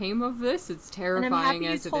came of this. It's terrifying and I'm happy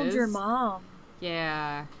as you it told is. your mom.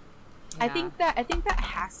 Yeah. I think that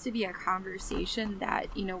has to be a conversation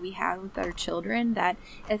that, you know, we have with our children, that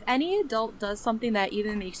if any adult does something that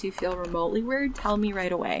even makes you feel remotely weird, tell me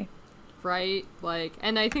right away. Right? Like,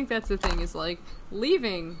 and I think that's the thing, is, like,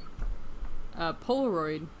 leaving a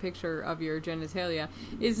Polaroid picture of your genitalia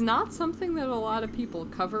is not something that a lot of people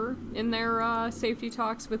cover in their safety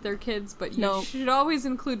talks with their kids, but you should always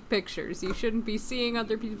include pictures. You shouldn't be seeing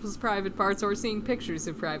other people's private parts or seeing pictures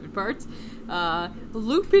of private parts.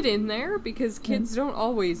 Loop it in there, because kids don't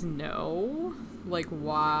always know, like,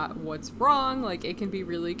 what's wrong. Like, it can be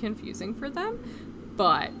really confusing for them,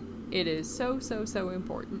 but it is so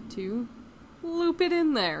important to loop it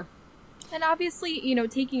in there. And obviously, you know,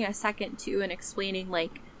 taking a second too and explaining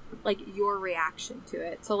like your reaction to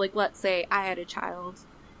it. So, like, let's say I had a child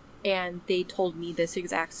and they told me this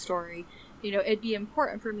exact story. You know, it'd be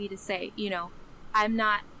important for me to say, you know, I'm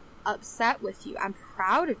not upset with you. I'm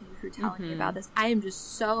proud of you for telling me about this. I am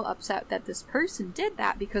just so upset that this person did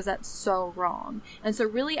that, because that's so wrong. And so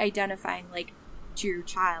really identifying, like, to your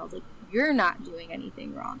child, like, you're not doing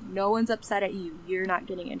anything wrong. No one's upset at you. You're not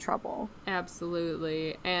getting in trouble.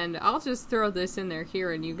 Absolutely. And I'll just throw this in there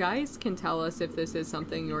here, and you guys can tell us if this is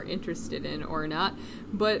something you're interested in or not.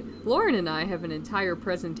 But Lauren and I have an entire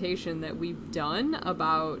presentation that we've done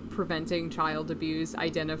about preventing child abuse,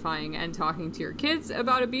 identifying and talking to your kids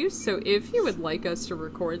about abuse. So if you would like us to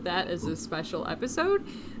record that as a special episode,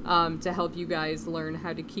 to help you guys learn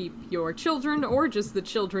how to keep your children, or just the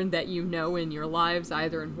children that you know in your lives,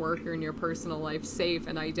 either in work or in your personal life, safe,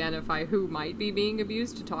 and identify who might be being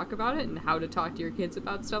abused, to talk about it and how to talk to your kids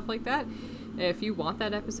about stuff like that. If you want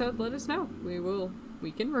that episode, let us know.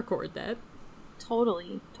 We can record that.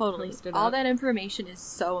 Totally. Post it All up. that information is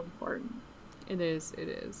so important. It is.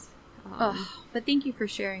 But thank you for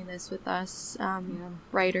sharing this with us,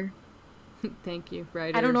 writer. Thank you,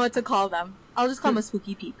 writer. I don't know what to call them. I'll just call them a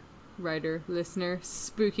spooky peep. Writer, listener,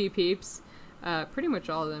 spooky peeps. Pretty much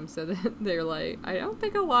all of them. So that they're like, I don't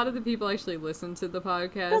think a lot of the people actually listen to the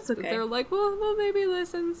podcast. That's okay. But they're like, well, they'll maybe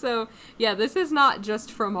listen. So yeah, this is not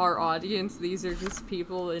just from our audience. These are just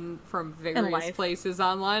people from various places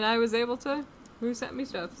online who sent me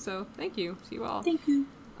stuff. So thank you to you all. Thank you.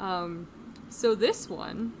 So this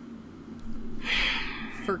one,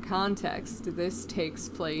 for context, this takes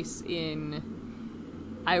place in,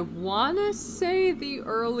 I want to say, the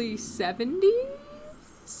early 70s?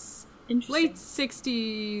 Interesting. Late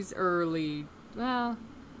 60s, early,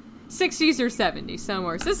 60s or 70s,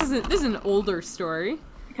 somewhere. So this is an older story.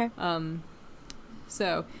 Okay.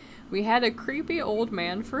 So we had a creepy old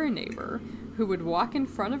man for a neighbor who would walk in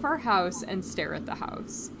front of our house and stare at the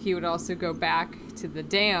house. He would also go back to the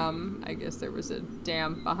dam, I guess there was a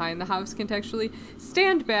dam behind the house contextually,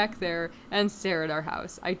 stand back there and stare at our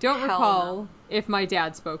house. I don't recall if my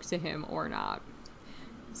dad spoke to him or not.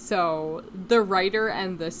 So the writer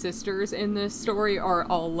and the sisters in this story are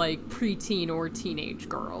all like preteen or teenage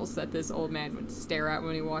girls that this old man would stare at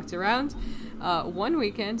when he walked around. One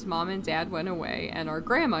weekend, Mom and Dad went away, and our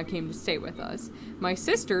grandma came to stay with us. My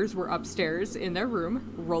sisters were upstairs in their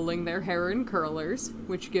room, rolling their hair in curlers,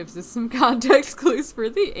 which gives us some context clues for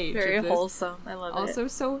the age Very of this. wholesome. I love it. Also,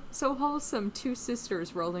 so wholesome. Two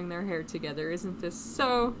sisters rolling their hair together. Isn't this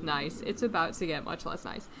so nice? It's about to get much less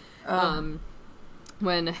nice.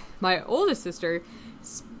 When my oldest sister,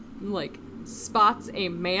 spots a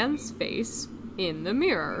man's face in the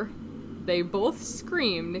mirror, they both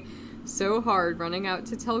screamed so hard, running out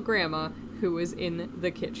to tell Grandma, who was in the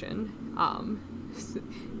kitchen.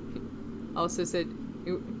 Also said,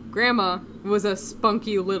 Grandma was a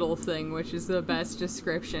spunky little thing, which is the best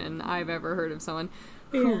description I've ever heard of someone,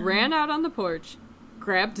 who ran out on the porch,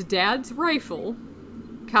 grabbed Dad's rifle,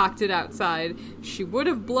 cocked it outside. She would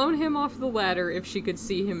have blown him off the ladder if she could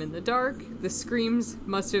see him in the dark. The screams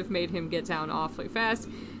must have made him get down awfully fast.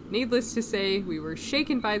 Needless to say, we were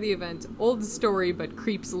shaken by the event. Old story, but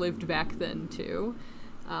creeps lived back then, too.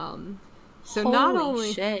 So Holy not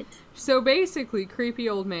only shit. So basically, creepy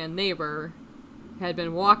old man neighbor had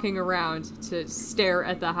been walking around to stare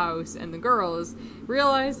at the house, and the girls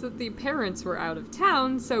realized that the parents were out of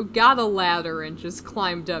town, so got a ladder and just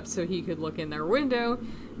climbed up so he could look in their window,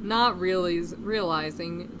 not really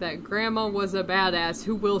realizing that Grandma was a badass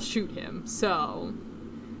who will shoot him. So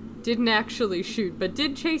didn't actually shoot, but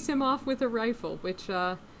did chase him off with a rifle, which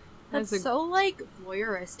That's so, like,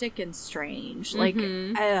 voyeuristic and strange. Like,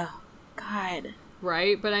 oh, God.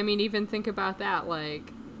 Right? But I mean, even think about that,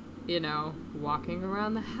 like, you know, walking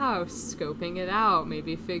around the house, scoping it out,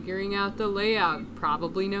 maybe figuring out the layout,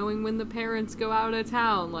 probably knowing when the parents go out of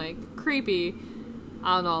town, like, creepy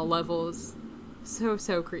on all levels. So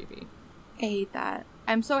creepy. I hate that.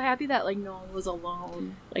 I'm so happy that, like, no one was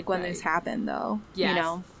alone, like, when this happened, though. Yes. You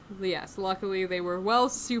know? Yes, luckily they were well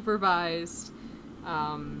supervised,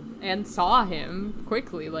 and saw him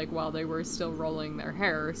quickly, like, while they were still rolling their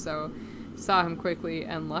hair, so saw him quickly,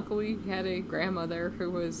 and luckily had a grandmother who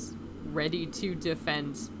was ready to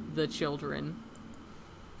defend the children.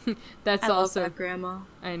 That's I also love that grandma.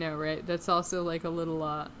 I know, right? That's also like a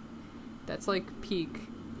little that's like peak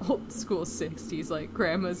old school 60s, like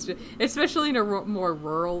grandma's especially in a more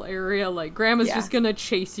rural area, like grandma's just gonna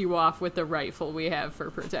chase you off with the rifle we have for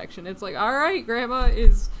protection. It's like, all right, grandma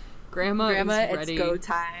is ready. It's go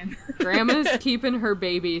time. Grandma's keeping her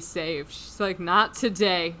baby safe. She's like, not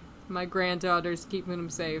today. My granddaughter's keeping him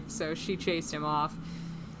safe, so she chased him off.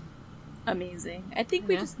 Amazing. I think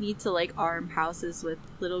we just need to, like, arm houses with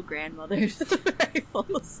little grandmothers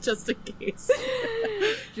rifles, just in case.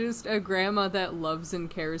 Just a grandma that loves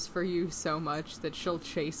and cares for you so much that she'll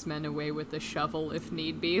chase men away with a shovel if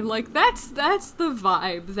need be. Like, that's the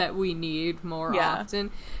vibe that we need more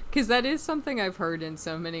often. Because that is something I've heard in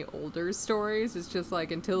so many older stories. It's just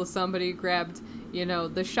like, until somebody grabbed, you know,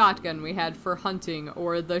 the shotgun we had for hunting,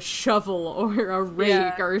 or the shovel, or a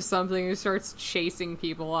rake, or something, who starts chasing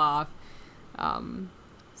people off.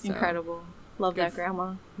 Incredible. Love that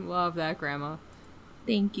grandma. Love that grandma.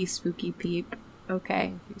 Thank you, Spooky Peep.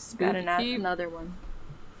 Okay. Got another one.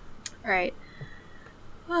 Alright.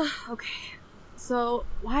 Okay. So,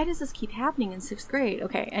 why does this keep happening in 6th grade?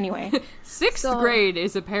 Okay, anyway. 6th grade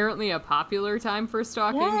is apparently a popular time for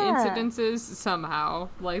stalking incidences, somehow.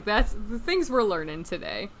 Like, that's the things we're learning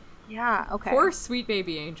today. Yeah, okay. Poor sweet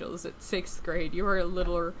baby angels at 6th grade. You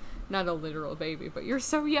are not a literal baby, but you're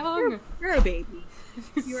so young. You're a baby.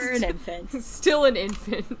 You're an infant. Still an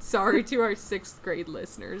infant. Sorry to our 6th grade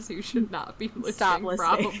listeners who should not be listening. Stop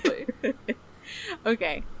listening. Probably.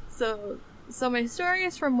 Okay, so my story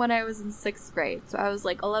is from when I was in 6th grade. So I was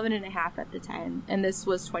like 11 and a half at the time, and this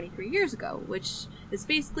was 23 years ago, which is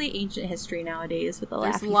basically ancient history nowadays with a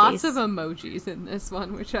laughy face. There's lots of emojis in this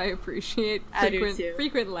one, which I appreciate. I do too.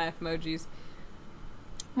 Frequent laugh emojis.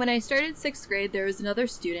 When I started 6th grade, there was another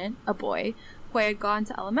student, a boy, who I had gone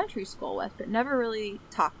to elementary school with, but never really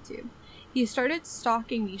talked to. He started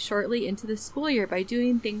stalking me shortly into the school year by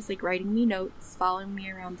doing things like writing me notes, following me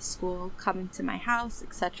around the school, coming to my house,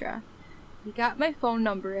 etc. He got my phone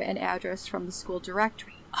number and address from the school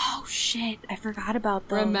directory. Oh shit, I forgot about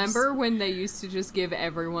those. Remember when they used to just give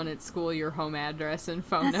everyone at school your home address and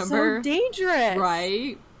phone number? That's so dangerous.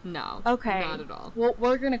 Right? No. Okay. Not at all. Well,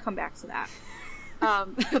 we're gonna come back to that.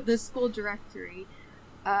 The school directory.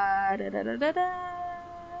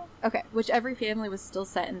 Okay, which every family was still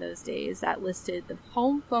set in those days, that listed the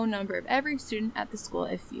home phone number of every student at the school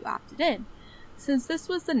if you opted in. Since this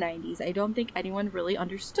was the 90s, I don't think anyone really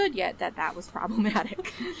understood yet that was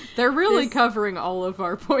problematic. They're really covering all of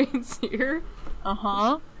our points here.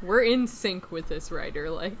 Uh-huh. We're in sync with this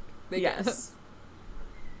writer, like, they get us.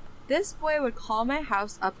 This boy would call my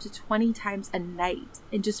house up to 20 times a night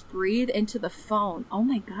and just breathe into the phone. Oh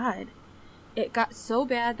my god. It got so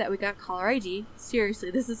bad that we got caller ID.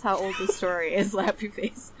 Seriously, this is how old the story is, Lappy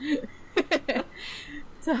Face.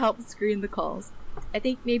 To help screen the calls. I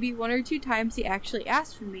think maybe 1 or 2 times he actually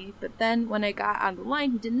asked for me, but then when I got on the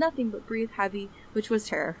line, he did nothing but breathe heavy, which was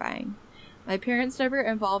terrifying. My parents never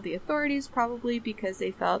involved the authorities, probably because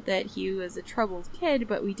they felt that he was a troubled kid,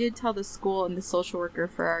 but we did tell the school and the social worker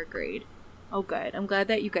for our grade. Oh, good. I'm glad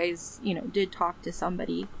that you guys, did talk to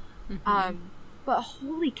somebody. Mm-hmm. But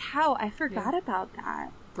holy cow, I forgot about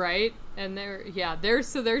that. Right? And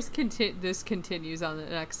this continues on the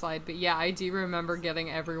next slide, but yeah, I do remember getting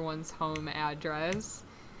everyone's home address.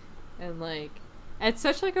 And, like, it's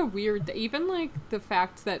such, like, a weird, even, like, the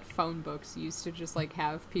fact that phone books used to just, like,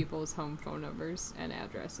 have people's home phone numbers and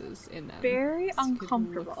addresses in them. Very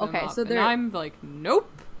uncomfortable. Okay, so I'm like, nope.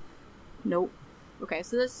 Okay,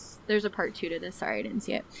 so there's a part 2 to this. Sorry, I didn't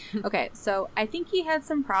see it. Okay, so I think he had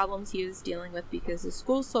some problems he was dealing with because the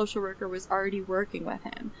school social worker was already working with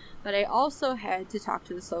him. But I also had to talk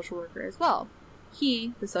to the social worker as well.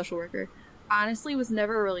 He, the social worker, honestly was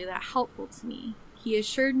never really that helpful to me. He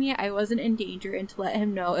assured me I wasn't in danger and to let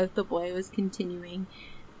him know if the boy was continuing,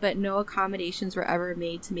 but no accommodations were ever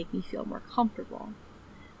made to make me feel more comfortable.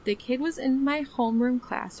 The kid was in my homeroom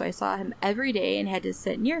class, so I saw him every day and had to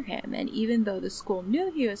sit near him, and even though the school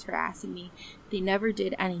knew he was harassing me, they never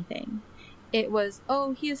did anything. It was,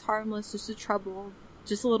 oh, he is harmless, just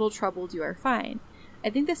a little troubled, you are fine. I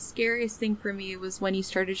think the scariest thing for me was when he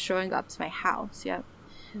started showing up to my house, yep.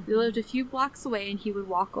 We lived a few blocks away, and he would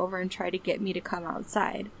walk over and try to get me to come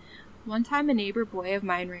outside. One time, a neighbor boy of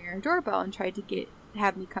mine rang our doorbell and tried to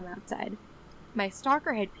have me come outside. My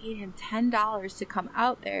stalker had paid him $10 to come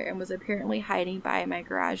out there and was apparently hiding by my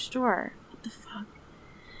garage door. What the fuck?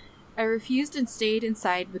 I refused and stayed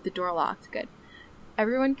inside with the door locked. Good.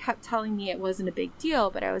 Everyone kept telling me it wasn't a big deal,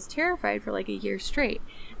 but I was terrified for like a year straight.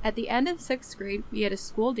 At the end of 6th grade, we had a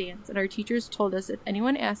school dance, and our teachers told us if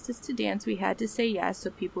anyone asked us to dance, we had to say yes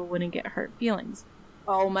so people wouldn't get hurt feelings.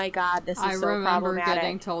 Oh my god, this is so problematic. I remember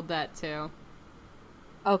getting told that too.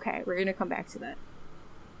 Okay, we're gonna come back to that.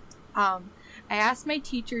 I asked my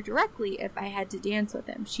teacher directly if I had to dance with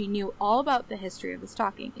him. She knew all about the history of the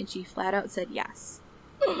stalking, and she flat out said yes.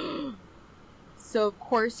 So, of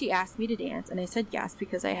course, he asked me to dance, and I said yes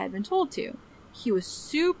because I had been told to. He was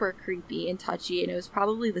super creepy and touchy, and it was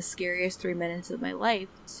probably the scariest 3 minutes of my life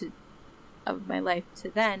to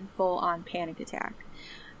then full-on panic attack.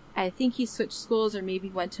 I think he switched schools or maybe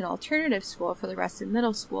went to an alternative school for the rest of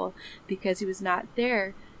middle school because he was not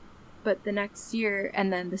there, but the next year,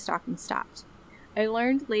 and then the stalking stopped. I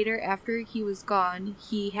learned later after he was gone,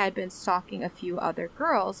 he had been stalking a few other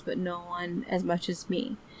girls, but no one as much as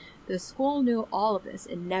me. The school knew all of this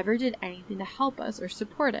and never did anything to help us or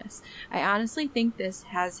support us. I honestly think this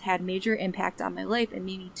has had major impact on my life and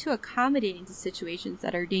made me too accommodating to situations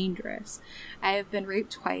that are dangerous. I have been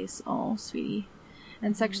raped twice, oh, sweetie,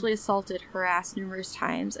 and sexually assaulted, harassed numerous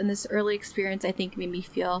times, and this early experience I think made me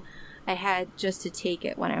feel I had just to take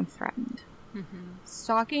it when I'm threatened.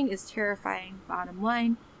 Stalking is terrifying, bottom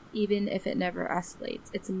line, even if it never escalates.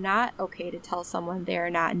 It's not okay to tell someone they are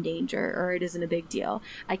not in danger or it isn't a big deal.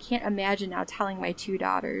 I can't imagine now telling my 2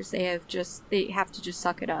 daughters they have to just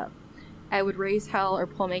suck it up. I would raise hell or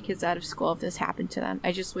pull my kids out of school if this happened to them.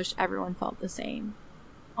 I just wish everyone felt the same.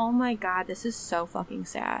 Oh my god, this is so fucking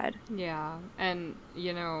sad. Yeah, and,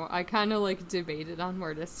 I kind of, debated on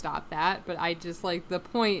where to stop that, but I just, the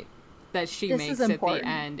point that she makes at the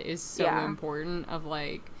end is so important of,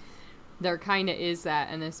 there kind of is that,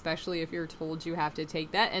 and especially if you're told you have to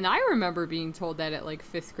take that. And I remember being told that at,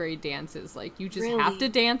 5th grade dances. You just have to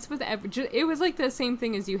dance with it was, the same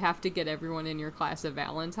thing as you have to get everyone in your class a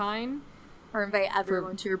Valentine. Or invite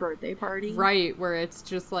everyone to your birthday party. Right, where it's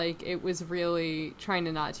just, it was really trying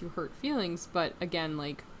to not to hurt feelings. But,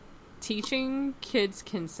 again, teaching kids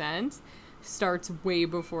consent starts way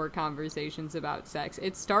before conversations about sex.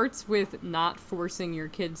 It starts with not forcing your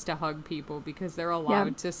kids to hug people because they're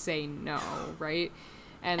allowed to say no, right?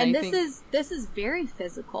 And I think this is very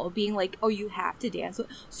physical, being oh, you have to dance.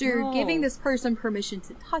 So you're giving this person permission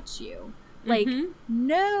to touch you.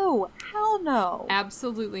 No, hell no.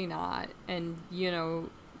 Absolutely not. And,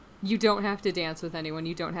 you don't have to dance with anyone.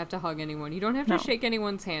 You don't have to hug anyone. You don't have to shake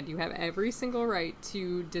anyone's hand. You have every single right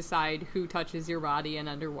to decide who touches your body and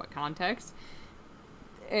under what context.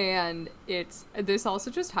 And this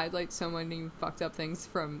also just highlights so many fucked up things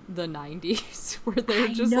from the 90s where they're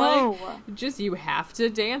just you have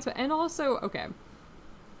to dance. And also, okay,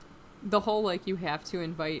 the whole you have to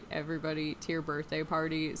invite everybody to your birthday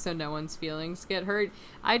party so no one's feelings get hurt.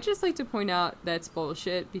 I just like to point out that's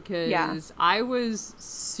bullshit because I was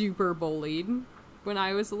super bullied when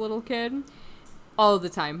I was a little kid all the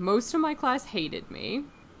time. Most of my class hated me,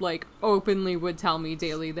 openly would tell me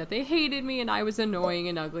daily that they hated me and I was annoying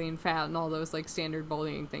and ugly and fat and all those standard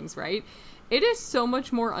bullying things, right? It is so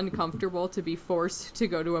much more uncomfortable to be forced to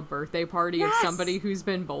go to a birthday party of somebody who's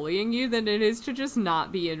been bullying you than it is to just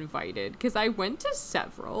not be invited. Because I went to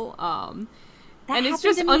several, and it's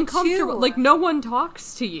just uncomfortable. No one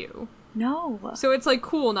talks to you. No. So it's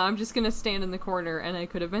cool, now I'm just going to stand in the corner, and I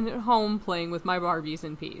could have been at home playing with my Barbies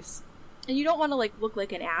in peace. And you don't want to, look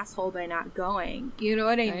like an asshole by not going. You know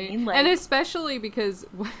what I mean? And especially because...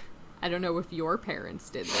 I don't know if your parents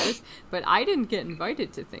did this, but I didn't get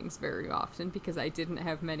invited to things very often because I didn't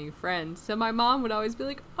have many friends. So my mom would always be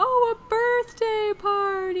like, oh, a birthday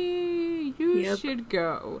party! You should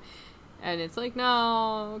go. And it's like,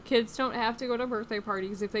 no, kids don't have to go to birthday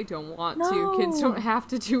parties if they don't want No. to. Kids don't have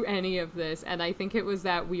to do any of this. And I think it was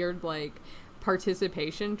that weird, like,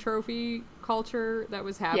 participation trophy culture that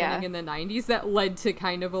was happening in the 90s that led to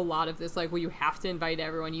kind of a lot of this, like, well, you have to invite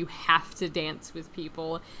everyone, you have to dance with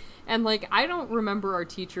people. And, like, I don't remember our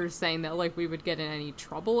teachers saying that, like, we would get in any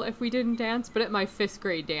trouble if we didn't dance, but at my 5th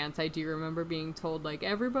grade dance, I do remember being told, like,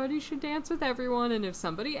 everybody should dance with everyone, and if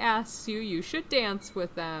somebody asks you, you should dance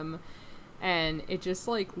with them. And it just,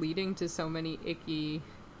 like, leading to so many icky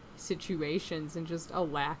situations and just a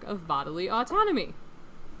lack of bodily autonomy.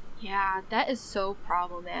 Yeah, that is so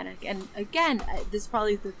problematic. And again, this is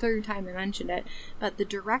probably the third time I mentioned it, but the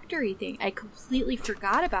directory thing, I completely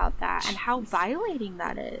forgot about that and how violating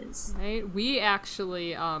that is. Right? We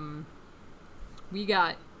actually, we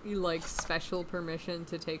got, like, special permission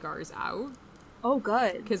to take ours out. Oh,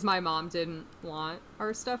 good. Because my mom didn't want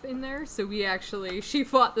our stuff in there, so she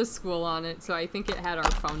fought the school on it, so I think it had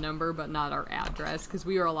our phone number, but not our address, because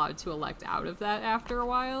we were allowed to elect out of that after a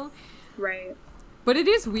while. Right. But it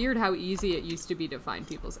is weird how easy it used to be to find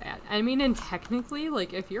people's I mean, and technically,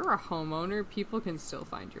 like, if you're a homeowner, people can still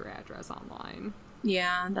find your address online.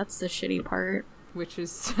 Yeah, that's the shitty part. Which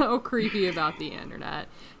is so creepy about the internet.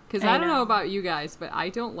 Because I don't know about you guys, but I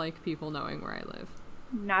don't like people knowing where I live.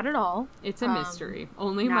 Not at all. It's a mystery.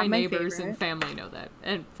 Only not my my neighbors favorite. and family know that.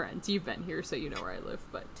 And friends. You've been here, so you know where I live,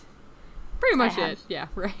 but pretty much have. it. Yeah,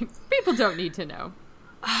 right. People don't need to know.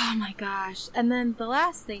 Oh my gosh. And then the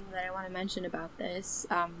last thing that I want to mention about this,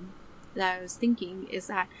 that I was thinking is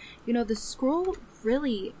that, you know, the school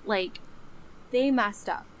really, like, they messed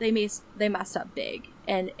up. They messed up big.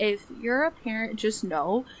 And if you're a parent, just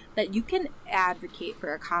know that you can advocate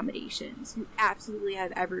for accommodations. You absolutely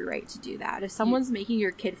have every right to do that. If someone's making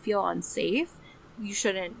your kid feel unsafe, you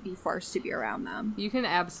shouldn't be forced to be around them. You can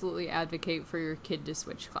absolutely advocate for your kid to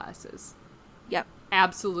switch classes. Yep.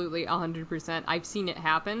 Absolutely, 100%. I've seen it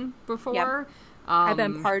happen before. Yep. I've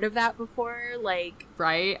been part of that before, like...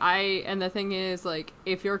 Right? And the thing is, like,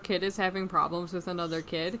 if your kid is having problems with another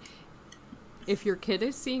kid, if your kid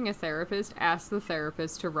is seeing a therapist, ask the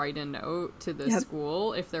therapist to write a note to the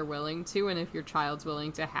school if they're willing to, and if your child's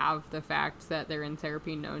willing to have the fact that they're in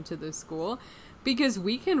therapy known to the school. Because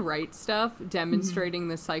we can write stuff demonstrating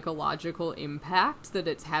the psychological impact that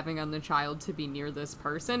it's having on the child to be near this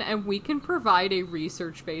person, and we can provide a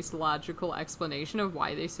research-based logical explanation of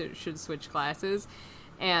why they should switch classes.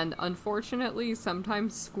 And unfortunately,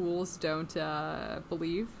 sometimes schools don't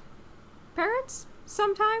believe parents,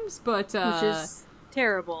 sometimes, but... which is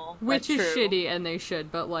terrible. Which is true. shitty, and they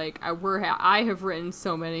should, but, like, I have written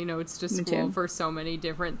so many notes to school too. for so many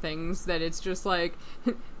different things that it's just like,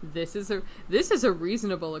 this is a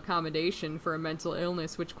reasonable accommodation for a mental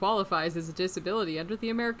illness which qualifies as a disability under the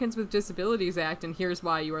Americans with Disabilities Act, and here's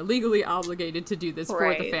why you are legally obligated to do this for the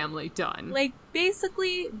Right. family. Done. Like,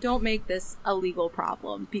 basically, don't make this a legal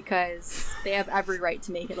problem, because they have every right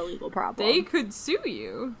to make it a legal problem. They could sue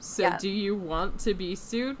you. So Yeah. do you want to be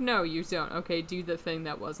sued? No, you don't. Okay, do the thing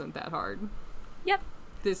that wasn't that hard. Yep.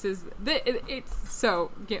 It's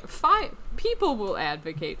so, fine. People will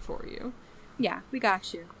advocate for you. Yeah, we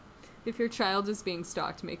got you. If your child is being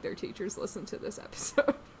stalked, make their teachers listen to this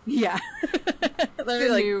episode. Yeah.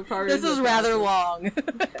 They're like, new part this of the is rather process.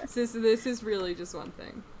 long. This is really just one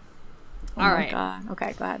thing. Oh All my right. God.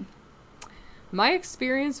 Okay, go ahead. My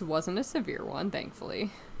experience wasn't a severe one,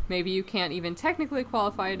 thankfully. Maybe you can't even technically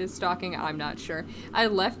qualify it as stalking, I'm not sure. I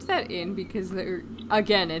left that in because,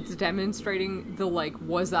 again, it's demonstrating the, like,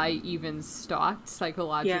 was I even stalked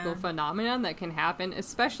psychological phenomenon that can happen,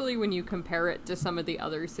 especially when you compare it to some of the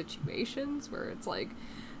other situations where it's like,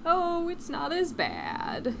 oh, it's not as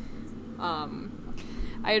bad.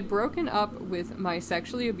 I had broken up with my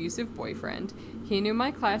sexually abusive boyfriend. He knew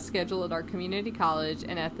my class schedule at our community college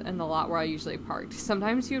and in the lot where I usually parked.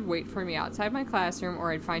 Sometimes he would wait for me outside my classroom,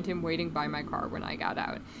 or I'd find him waiting by my car when I got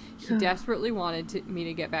out. He desperately wanted me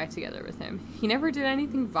to get back together with him. He never did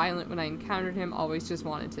anything violent when I encountered him, always just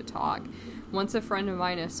wanted to talk. Once a friend of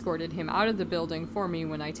mine escorted him out of the building for me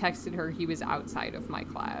when I texted her he was outside of my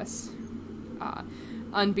class.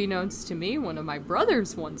 Unbeknownst to me, one of my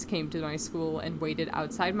brothers once came to my school and waited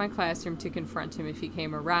outside my classroom to confront him if he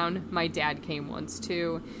came around. My dad came once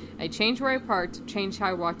too. I changed where I parked, changed how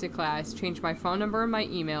I walked to class, changed my phone number and my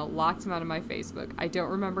email, locked him out of my Facebook. I don't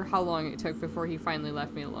remember how long it took before he finally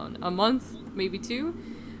left me alone. A month? Maybe 2?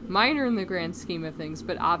 Minor in the grand scheme of things,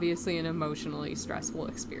 but obviously an emotionally stressful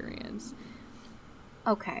experience.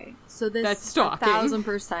 Okay, so this That's stalking.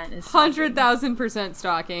 1,000% is stalking. 100,000%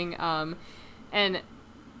 stalking. And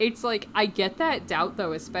it's like, I get that doubt,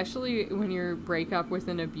 though, especially when you break up with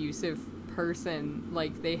an abusive person.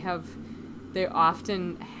 Like, they have they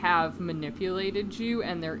often have manipulated you,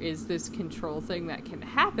 and there is this control thing that can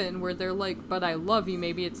happen where they're like, but I love you,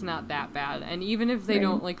 maybe it's not that bad. And even if they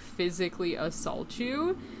don't, like, physically assault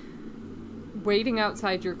you, waiting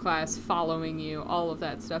outside your class, following you, all of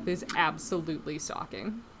that stuff is absolutely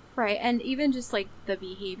stalking. Right, and even just, like, the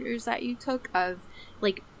behaviors that you took of,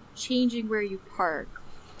 like, changing where you park,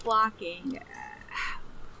 blocking,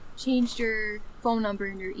 changed your phone number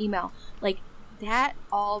and your email, like, that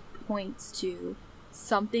all points to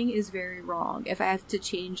something is very wrong if I have to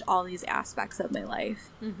change all these aspects of my life.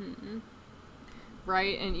 Mm-hmm.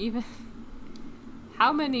 Right, and even...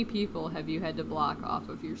 How many people have you had to block off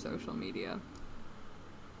of your social media?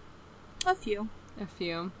 A few. A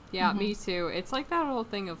few. Yeah, me too. It's like that whole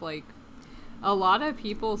thing of, like, a lot of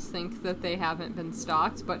people think that they haven't been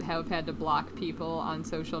stalked, but have had to block people on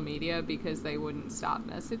social media because they wouldn't stop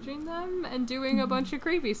messaging them and doing a bunch of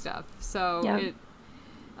creepy stuff. So,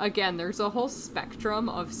 again, there's a whole spectrum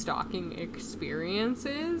of stalking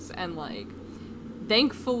experiences, and, like,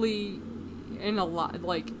 thankfully, in a lot,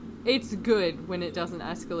 like, it's good when it doesn't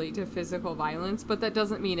escalate to physical violence, but that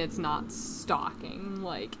doesn't mean it's not stalking.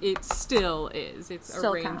 Like, it still is. It's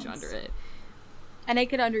still a range counts. under it. And I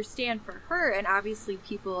could understand for her, and obviously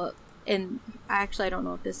people in... Actually, I don't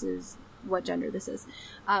know if this is... what gender this is.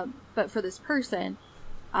 But for this person,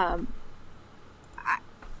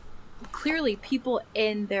 clearly people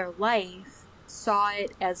in their life saw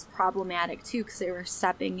it as problematic, too, because they were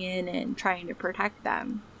stepping in and trying to protect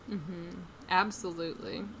them. Mm-hmm.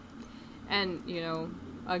 Absolutely. And, you know,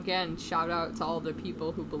 again, shout out to all the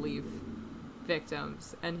people who believe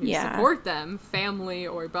victims and who support them, family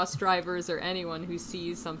or bus drivers or anyone who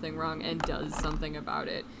sees something wrong and does something about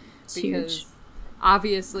it. It's because huge.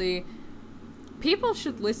 Obviously, people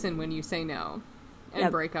should listen when you say no and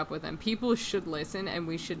break up with them. People should listen, and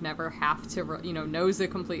we should never have to, no's a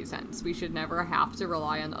complete sentence. We should never have to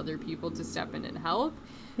rely on other people to step in and help.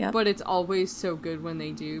 Yep. But it's always so good when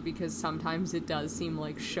they do, because sometimes it does seem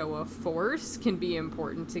like show of force can be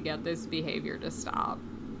important to get this behavior to stop.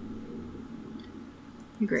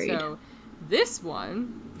 Agreed. So, this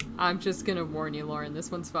one, I'm just gonna warn you, Lauren, this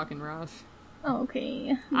one's fucking rough. Oh,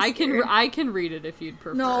 okay. I can read it if you'd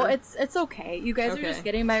prefer. No, it's okay. You guys are just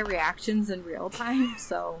getting my reactions in real time,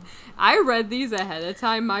 so... I read these ahead of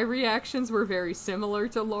time. My reactions were very similar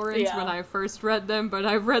to Lauren's when I first read them, but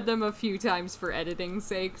I've read them a few times for editing's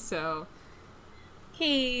sake, so...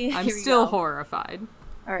 Okay, I'm still horrified.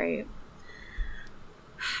 Alright.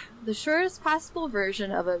 The shortest possible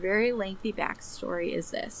version of a very lengthy backstory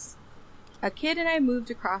is this. A kid and I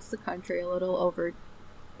moved across the country a little over...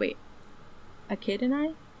 Wait. A kid and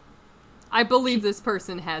I? I believe this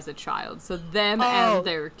person has a child, so them and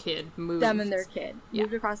their kid moved. Them and their kid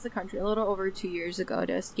moved across the country a little over 2 years ago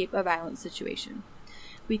to escape a violent situation.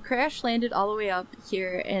 We crash-landed all the way up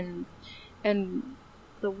here in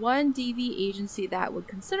the one DV agency that would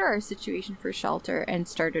consider our situation for shelter and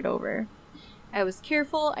started over. I was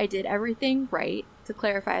careful, I did everything right. To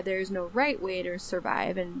clarify, there is no right way to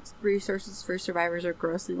survive, and resources for survivors are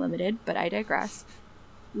grossly limited, but I digress.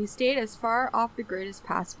 We stayed as far off the grid as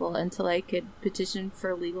possible until I could petition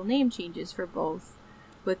for legal name changes for both,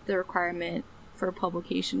 with the requirement for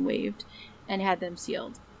publication waived, and had them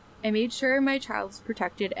sealed. I made sure my child was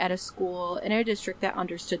protected at a school in a district that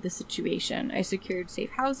understood the situation. I secured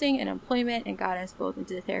safe housing and employment and got us both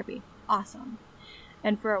into therapy. Awesome.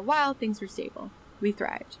 And for a while, things were stable. We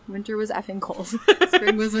thrived. Winter was effing cold.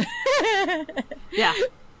 Spring was... Yeah.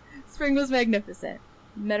 Spring was magnificent.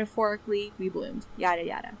 Metaphorically, we bloomed. Yada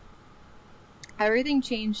yada. Everything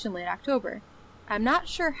changed in late October. I'm not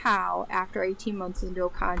sure how, after 18 months of no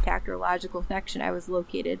contact or logical connection, I was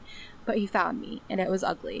located, but he found me, and it was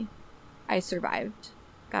ugly. I survived.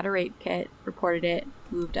 Got a rape kit, reported it,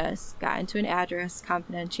 moved us, got into an address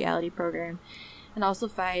confidentiality program, and also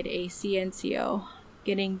filed a CNCO.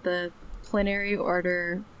 Getting the plenary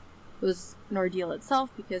order was an ordeal itself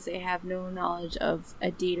because I have no knowledge of a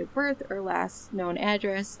date of birth or last known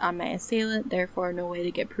address on my assailant, therefore no way to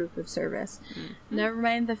get proof of service. Mm-hmm. Never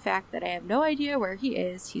mind the fact that I have no idea where he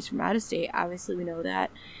is. He's from out of state, obviously we know that,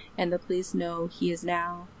 and the police know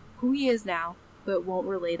who he is now, but won't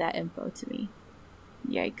relay that info to me.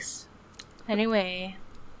 Yikes. Anyway,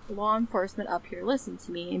 law enforcement up here listened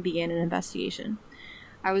to me and began an investigation.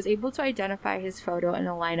 I was able to identify his photo in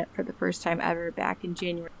a lineup for the first time ever back in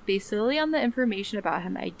January. Based solely on the information about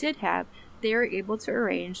him I did have, they were able to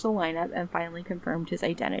arrange the lineup and finally confirmed his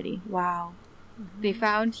identity. Wow. Mm-hmm. They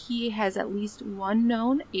found he has at least one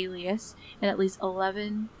known alias and at least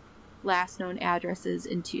 11 last known addresses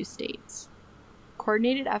in 2 states.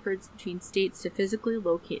 Coordinated efforts between states to physically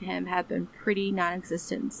locate him have been pretty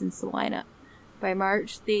non-existent since the lineup. By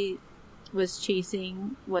March, they was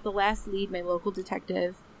chasing what the last lead my local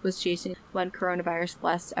detective was chasing when coronavirus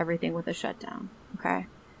blessed everything with a shutdown. Okay.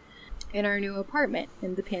 In our new apartment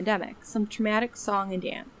in the pandemic, same traumatic song and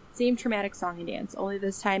dance, only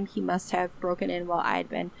this time he must have broken in while I'd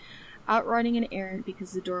been out running an errand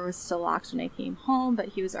because the door was still locked when I came home, but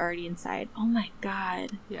he was already inside. Oh my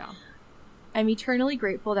god. Yeah. I'm eternally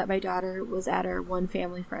grateful that my daughter was at our one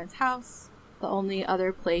family friend's house, the only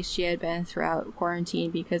other place she had been throughout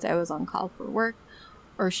quarantine because I was on call for work,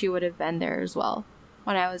 or she would have been there as well.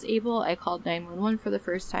 When I was able, I called 911 for the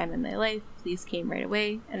first time in my life. Police came right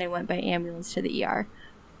away, and I went by ambulance to the ER.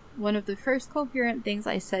 One of the first coherent things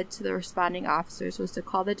I said to the responding officers was to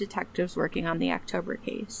call the detectives working on the October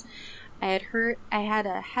case. I had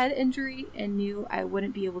a head injury and knew I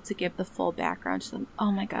wouldn't be able to give the full background to them.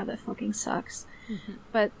 Oh my god, that fucking sucks. Mm-hmm.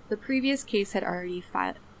 But the previous case had already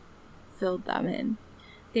filled them in.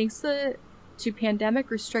 Thanks to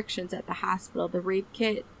pandemic restrictions at the hospital, the rape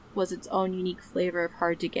kit was its own unique flavor of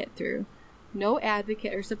hard to get through. No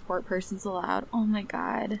advocate or support persons allowed. Oh my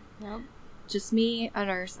god. Yep. Just me, a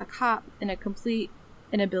nurse, a cop, and a complete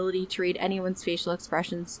inability to read anyone's facial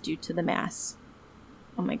expressions due to the mask.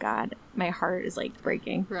 Oh my god. My heart is like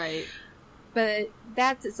breaking. Right. But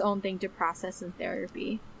that's its own thing to process in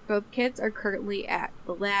therapy. Both kits are currently at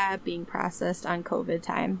the lab being processed on COVID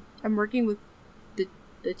time. I'm working with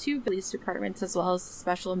the two police departments as well as the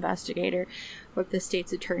special investigator with the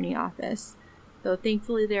state's attorney office. Though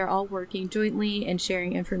thankfully they are all working jointly and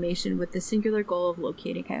sharing information with the singular goal of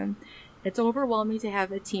locating him. It's overwhelming to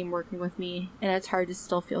have a team working with me, and it's hard to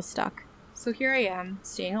still feel stuck. So here I am,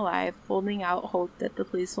 staying alive, holding out hope that the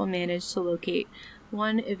police will manage to locate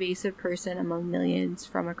one evasive person among millions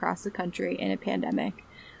from across the country in a pandemic.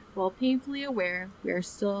 While painfully aware, we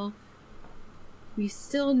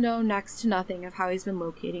still know next to nothing of how he's been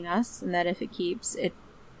locating us, and that if it keeps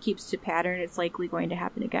to pattern, it's likely going to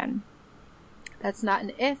happen again. That's not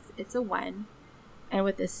an if, it's a when. And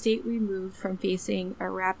with the state we moved from facing a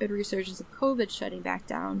rapid resurgence of COVID shutting back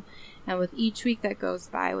down, and with each week that goes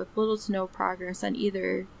by with little to no progress on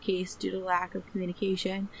either case due to lack of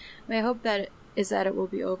communication, my hope is that it will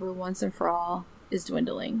be over once and for all is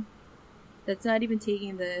dwindling. That's not even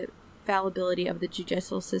taking the fallibility of the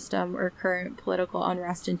judicial system or current political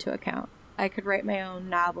unrest into account. I could write my own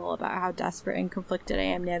novel about how desperate and conflicted I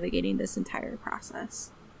am navigating this entire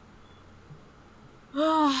process.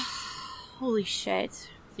 Holy shit.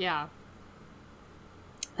 Yeah.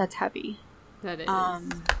 That's heavy. That is.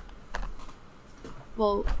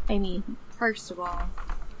 Well, I mean, first of all,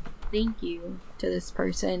 thank you to this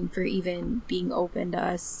person for even being open to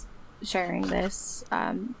us sharing this.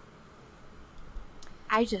 I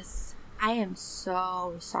am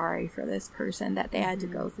so sorry for this person that they had to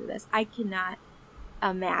go through this. I cannot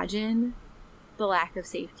imagine the lack of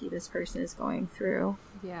safety this person is going through.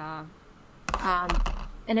 Yeah.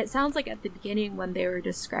 And it sounds like at the beginning when they were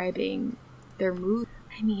describing their mood,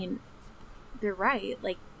 I mean, they're right.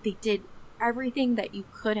 Like, they did everything that you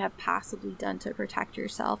could have possibly done to protect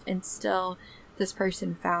yourself, and still this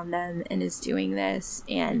person found them and is doing this,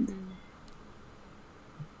 and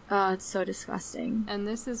oh, it's so disgusting. And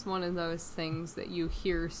this is one of those things that you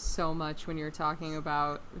hear so much when you're talking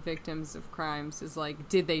about victims of crimes, is like,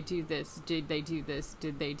 did they do this? Did they do this?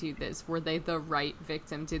 Did they do this? Were they the right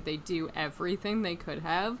victim? Did they do everything they could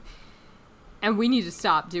have? And we need to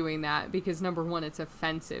stop doing that, because number one, it's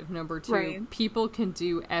offensive. Number two, right. People can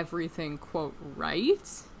do everything, quote,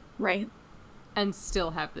 right? Right. And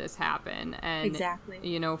still have this happen. And exactly.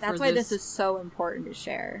 You know, that's why this is so important to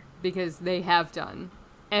share. Because they have done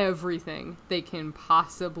everything they can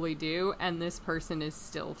possibly do, and this person is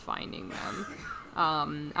still finding them.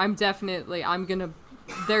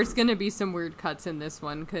 There's gonna be some weird cuts in this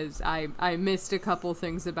one, because I missed a couple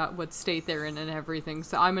things about what state they're in and everything,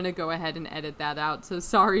 so I'm gonna go ahead and edit that out. So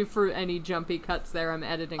sorry for any jumpy cuts there. I'm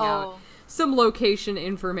editing out some location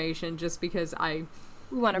information just because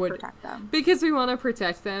we want to protect them. Because we want to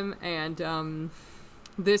protect them, and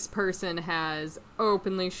this person has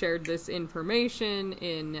openly shared this information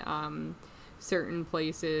in certain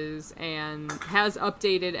places and has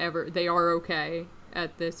updated they are okay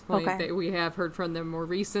at this point. Okay. We have heard from them more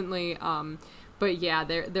recently, but yeah,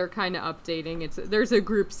 they're kind of updating. There's a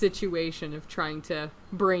group situation of trying to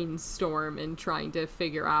brainstorm and trying to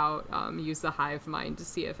figure out, use the hive mind to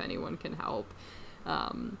see if anyone can help.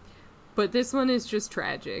 But this one is just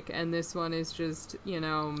tragic, and this one is just,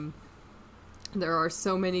 there are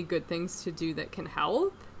so many good things to do that can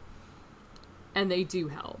help, and they do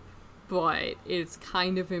help, but it's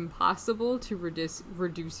kind of impossible to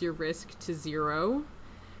reduce your risk to zero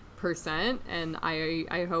 100%, and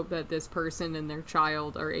I hope that this person and their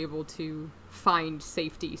child are able to find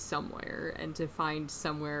safety somewhere, and to find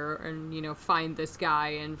somewhere, and, you know, find this guy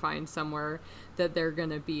and find somewhere that they're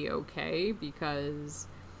gonna be okay, because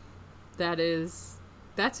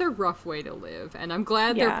that's a rough way to live, and I'm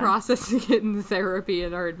glad they're processing it in therapy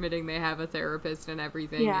and are admitting they have a therapist and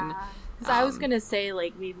everything. Yeah. Because I was gonna say,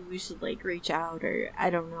 like, maybe we should, like, reach out, or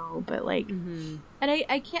I don't know, but, like, and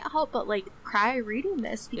I can't help but, like, cry reading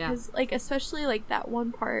this, because, like, especially, like, that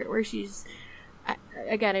one part where she's,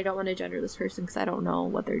 again, I don't want to gender this person because I don't know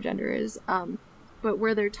what their gender is, but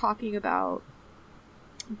where they're talking about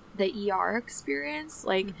the ER experience,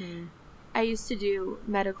 like, I used to do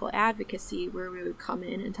medical advocacy where we would come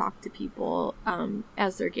in and talk to people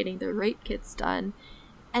as they're getting their rape kits done,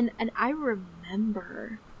 and I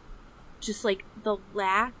remember just, like, the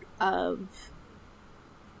lack of,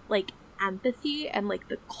 like, empathy and, like,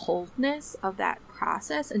 the coldness of that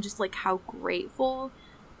process, and just, like, how grateful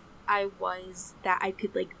I was that I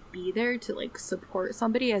could, like, be there to, like, support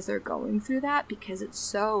somebody as they're going through that, because it's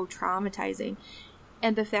so traumatizing.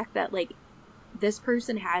 And the fact that, like, this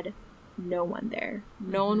person had no one there.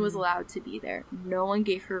 No one was allowed to be there. No one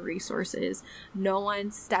gave her resources. No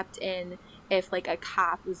one stepped in if, like, a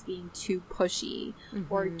cop was being too pushy,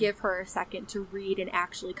 or give her a second to read and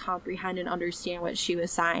actually comprehend and understand what she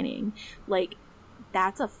was signing. Like,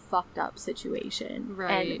 that's a fucked up situation.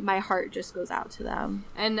 Right. And my heart just goes out to them.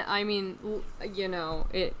 And, I mean, you know,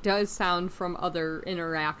 it does sound from other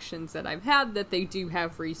interactions that I've had that they do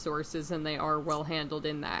have resources and they are well handled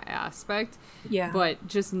in that aspect. Yeah. But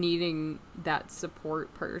just needing that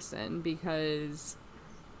support person, because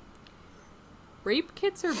rape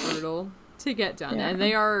kits are brutal to get done, and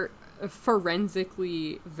they are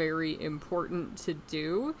forensically very important to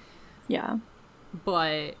do. Yeah.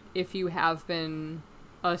 But if you have been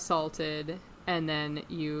assaulted and then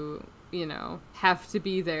you know, have to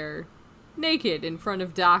be there naked in front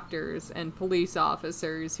of doctors and police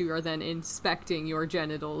officers who are then inspecting your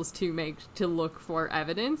genitals to look for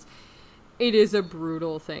evidence, it is a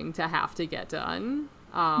brutal thing to have to get done.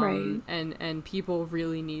 Right. And people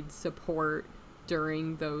really need support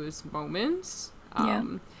during those moments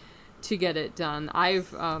to get it done. I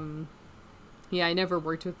never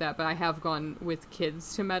worked with that, but I have gone with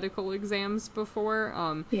kids to medical exams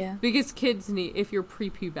before. Because kids need, if you're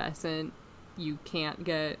prepubescent, you can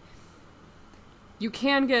get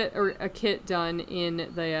a kit done in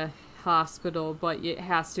the hospital, but it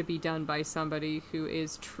has to be done by somebody who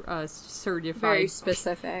is certified, very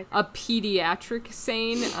specific, a pediatric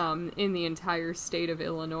SANE. In the entire state of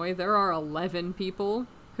Illinois, there are 11 people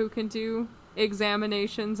who can do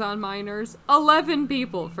examinations on minors. 11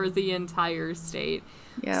 people for the entire state.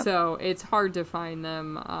 Yeah. So it's hard to find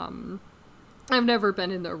them. I've never been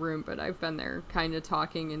in the room, but I've been there kind of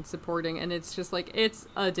talking and supporting, and it's just like, it's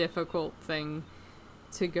a difficult thing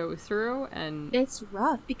to go through, and it's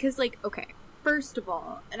rough because, like, okay, first of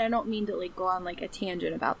all, and I don't mean to, like, go on, like, a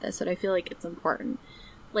tangent about this, but I feel like it's important.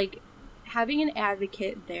 Like, having an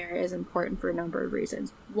advocate there is important for a number of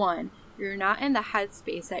reasons. One, you're not in the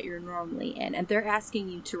headspace that you're normally in, and they're asking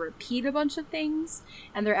you to repeat a bunch of things,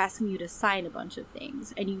 and they're asking you to sign a bunch of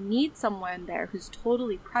things, and you need someone there who's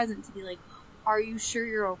totally present to be like, are you sure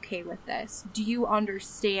you're okay with this? Do you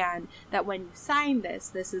understand that when you sign this,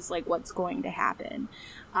 this is, like, what's going to happen?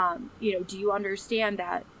 Do you understand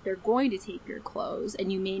that they're going to take your clothes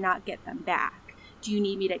and you may not get them back? Do you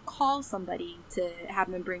need me to call somebody to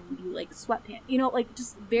have them bring you, like, sweatpants? Like,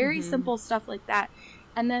 just very simple stuff like that.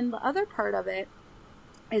 And then the other part of it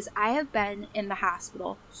is I have been in the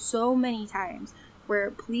hospital so many times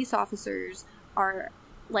where police officers are,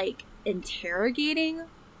 like, interrogating,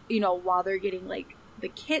 while they're getting, like, the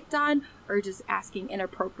kit done, or just asking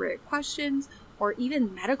inappropriate questions, or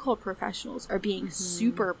even medical professionals are being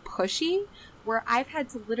super pushy, where I've had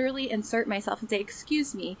to literally insert myself and say,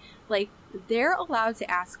 excuse me, like, they're allowed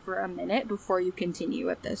to ask for a minute before you continue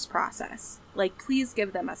with this process. Like, please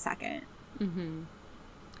give them a second.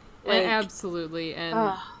 Like, absolutely.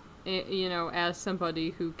 And, as somebody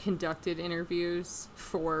who conducted interviews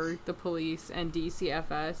for the police and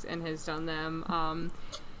DCFS and has done them,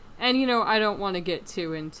 and, I don't want to get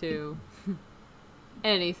too into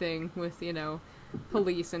anything with,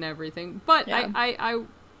 police and everything, but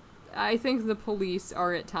I think the police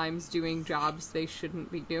are at times doing jobs they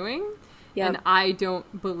shouldn't be doing, and I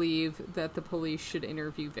don't believe that the police should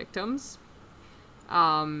interview victims.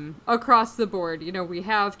 Across the board, we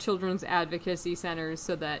have children's advocacy centers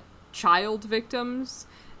so that child victims,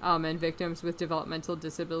 and victims with developmental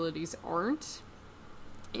disabilities aren't.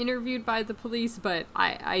 interviewed by the police, but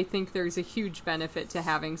I think there's a huge benefit to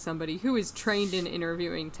having somebody who is trained in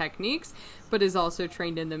interviewing techniques, but is also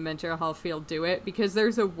trained in the mental health field do it, because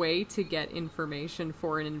there's a way to get information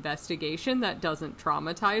for an investigation that doesn't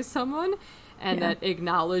traumatize someone and that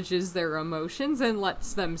acknowledges their emotions and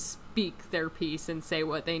lets them speak their piece and say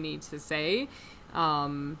what they need to say.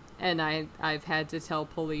 And I've had to tell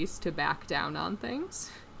police to back down on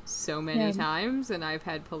things so many times, and I've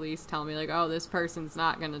had police tell me, like, oh, this person's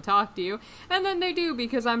not going to talk to you, and then they do,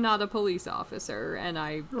 because I'm not a police officer, and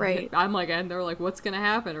I'm like, and they're like, what's going to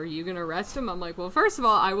happen? Are you going to arrest him? I'm like, well, first of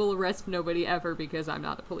all, I will arrest nobody ever, because I'm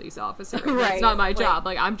not a police officer. That's not my job.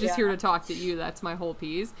 Like, I'm just here to talk to you. That's my whole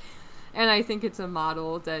piece. And I think it's a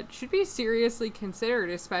model that should be seriously considered,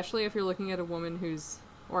 especially if you're looking at a woman who's,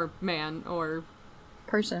 or man, or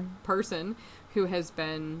person who has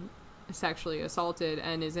been sexually assaulted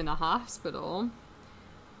and is in a hospital.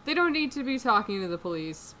 They don't need to be talking to the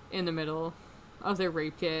police in the middle of their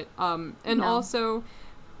rape kit. Also,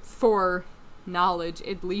 for knowledge,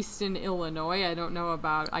 at least in Illinois,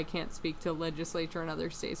 I can't speak to legislature in other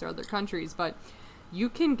states or other countries, but you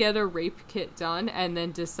can get a rape kit done and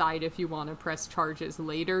then decide if you want to press charges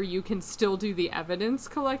later. You can still do the evidence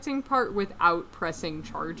collecting part without pressing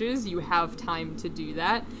charges. You have time to do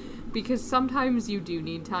that, because sometimes you do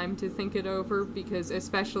need time to think it over, because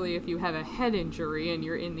especially if you have a head injury and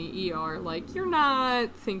you're in the ER, like, you're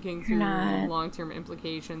not thinking through long-term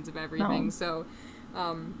implications of everything. No. So,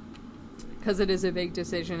 because it is a big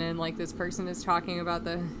decision, and like this person is talking about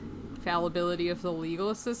the fallibility of the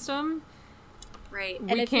legal system. Right.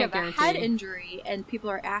 And if you have a head injury and people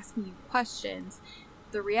are asking you questions,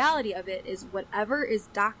 the reality of it is whatever is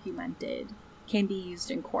documented can be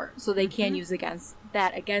used in court. So they can use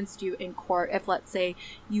against you in court if, let's say,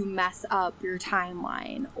 you mess up your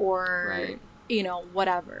timeline or,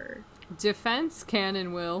 whatever. Defense can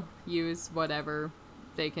and will use whatever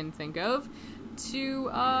they can think of to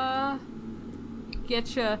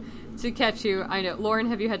catch you. I know. Lauren,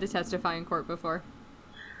 have you had to testify in court before?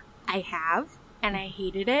 I have, and I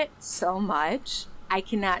hated it so much. I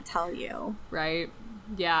cannot tell you. Right.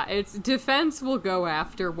 Yeah, it's defense will go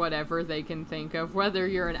after whatever they can think of, whether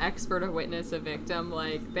you're an expert, a witness, a victim.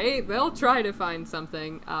 Like, they'll try to find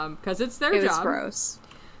something, because it's their job. It was gross.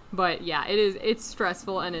 But yeah, it's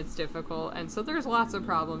stressful and it's difficult, and so there's lots of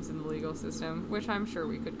problems in the legal system, which I'm sure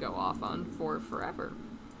we could go off on for forever.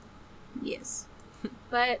 Yes.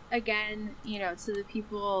 But again, to the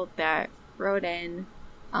people that wrote in,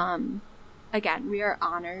 again, we are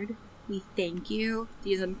honored. We thank you.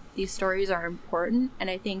 These stories are important, and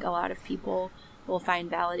I think a lot of people will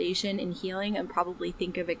find validation in healing and probably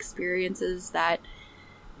think of experiences that,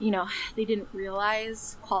 they didn't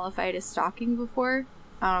realize qualified as stalking before,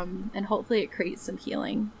 and hopefully it creates some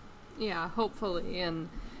healing. Yeah, hopefully, and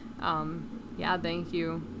thank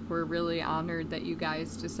you. We're really honored that you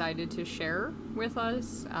guys decided to share with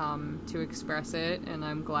us, to express it, and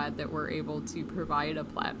I'm glad that we're able to provide a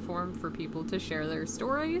platform for people to share their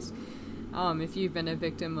stories. If you've been a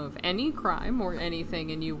victim of any crime or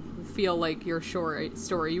anything and you feel like your story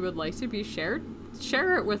you would like to be shared,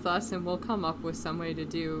 share it with us, and we'll come up with some way to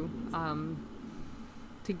do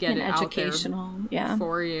to get it out there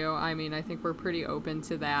for you. I mean, I think we're pretty open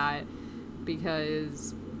to that,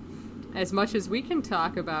 because as much as we can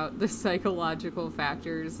talk about the psychological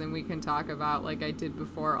factors, and we can talk about, like I did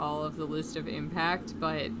before, all of the list of impact,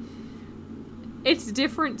 but it's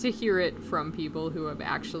different to hear it from people who have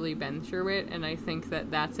actually been through it, and I think that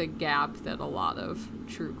that's a gap that a lot of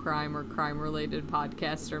true crime or crime-related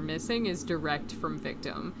podcasts are missing, is direct from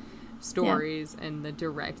victim stories and the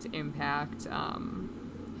direct impact. And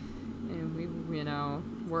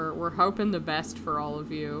we're hoping the best for all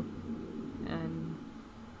of you. And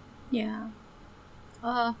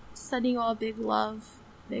sending you all big love,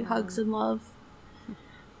 big hugs and love.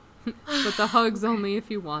 But the hugs only if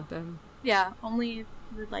you want them. Yeah, only if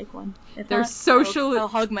you would like one. If they're not, socially... I'll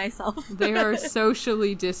hug myself. They are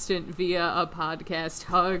socially distant via a podcast.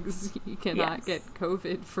 Hugs. You cannot get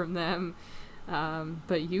COVID from them.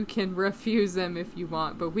 But you can refuse them if you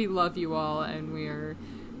want. But we love you all, and we are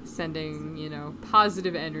sending,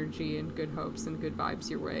 positive energy and good hopes and good vibes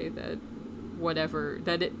your way, that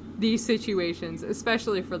these situations,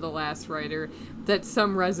 especially for the last writer, that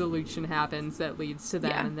some resolution happens that leads to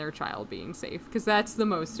them and their child being safe, because that's the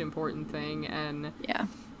most important thing. And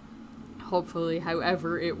hopefully,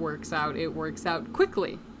 however it works out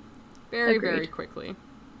quickly. Very, Agreed. very quickly.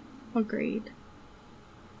 Agreed.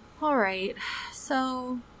 All right.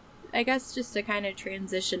 So, I guess just to kind of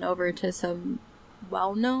transition over to some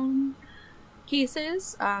well-known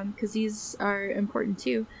cases, because these are important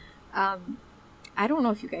too. I don't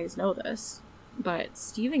know if you guys know this, but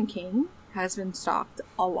Stephen King has been stalked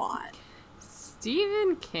a lot.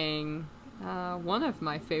 Stephen King, one of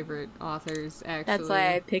my favorite authors, actually. That's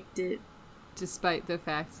why I picked it. Despite the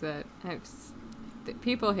fact that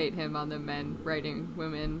people hate him on the men writing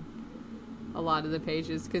women a lot of the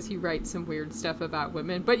pages, because he writes some weird stuff about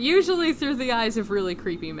women, but usually through the eyes of really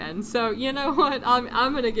creepy men. So, you know what? I'm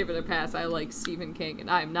gonna give it a pass. I like Stephen King,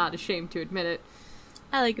 and I'm not ashamed to admit it.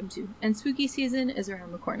 I like him too. And spooky season is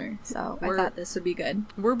around the corner, so I thought this would be good.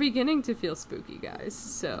 We're beginning to feel spooky, guys,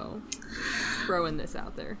 so throwing this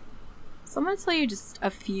out there. So I'm going to tell you just a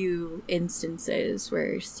few instances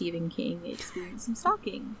where Stephen King experienced some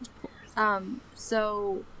stalking.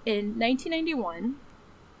 So in 1991,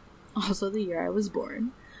 also the year I was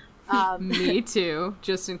born. Me too,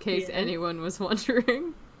 just in case anyone was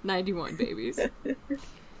wondering. 91 babies.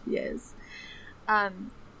 Yes.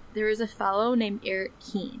 There was a fellow named Eric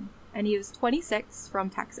Keene, and he was 26 from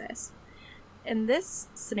Texas. In this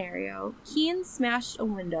scenario, Keene smashed a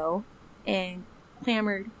window and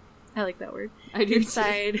clambered, I like that word, I do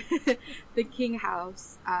inside the King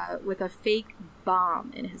house with a fake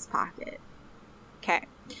bomb in his pocket. Okay.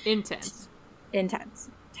 Intense.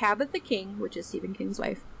 Tabitha King, which is Stephen King's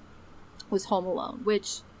wife, was home alone,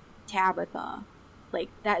 which Tabitha, like,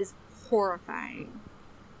 that is horrifying.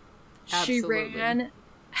 Absolutely.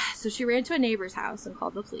 She ran to a neighbor's house and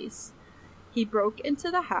called the police. He broke into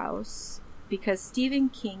the house because Stephen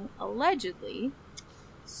King allegedly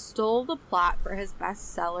stole the plot for his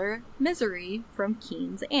bestseller, Misery, from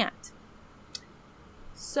Keene's aunt.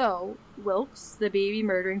 So, Wilkes, the baby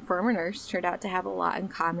murdering former nurse, turned out to have a lot in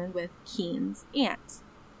common with Keene's aunt,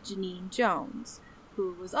 Janine Jones,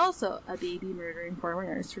 who was also a baby murdering former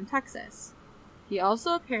nurse from Texas. He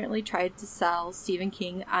also apparently tried to sell Stephen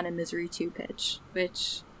King on a Misery 2 pitch,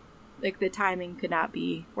 which, like, the timing could not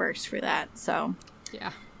be worse for that, so.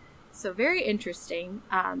 Yeah. So, very interesting.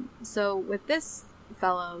 So, with this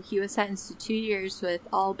fellow, he was sentenced to 2 years with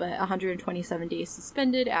all but 127 days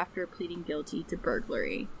suspended after pleading guilty to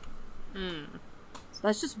burglary. So,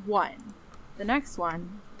 that's just one. The next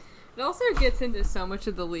one. It also gets into so much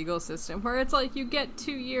of the legal system where it's like you get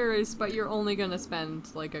 2 years, but you're only going to spend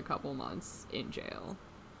like a couple months in jail.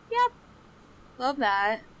 Yep. Love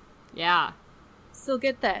that. Yeah. So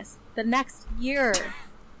get this. The next year,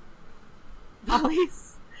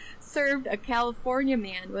 police served a California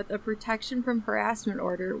man with a protection from harassment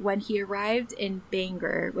order when he arrived in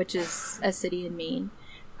Bangor, which is a city in Maine.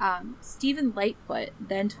 Stephen Lightfoot,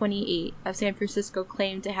 then 28, of San Francisco,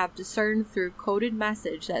 claimed to have discerned through coded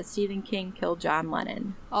message that Stephen King killed John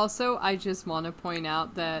Lennon. Also, I just want to point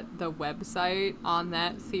out that the website on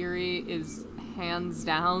that theory is hands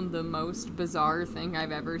down the most bizarre thing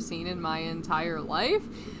I've ever seen in my entire life.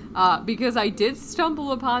 Because I did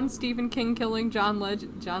stumble upon Stephen King killing John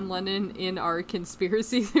Lennon in our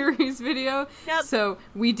conspiracy theories video. Yep. So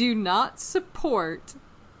we do not support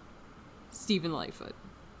Stephen Lightfoot.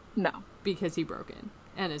 No. Because he broke in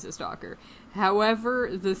and is a stalker. However,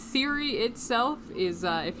 the theory itself is,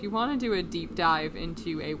 if you want to do a deep dive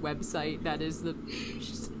into a website that is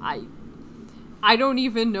I don't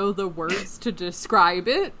even know the words to describe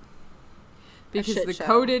it. Because the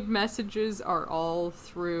coded messages are all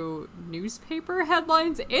through newspaper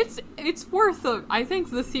headlines. It's worth I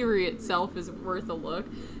think the theory itself is worth a look.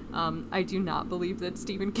 I do not believe that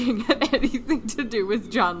Stephen King had anything to do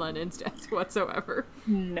with John Lennon's death whatsoever.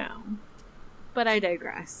 No. But I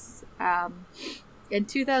digress. In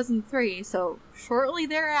 2003, so shortly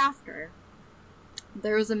thereafter,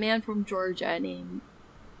 there was a man from Georgia named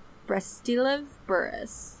Brestislav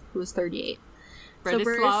Burris, who was 38.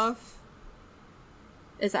 Bretislav?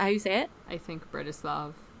 Is that how you say it? I think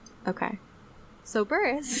Bretislav. Okay. So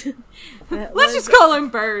Burris... Let's just call him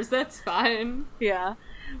Burrs, that's fine. Yeah.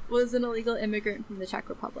 Was an illegal immigrant from the Czech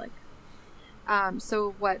Republic.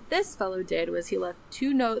 So what this fellow did was he left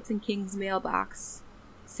 2 notes in King's mailbox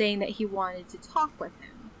saying that he wanted to talk with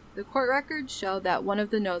him. The court records show that one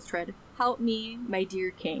of the notes read, "Help me, my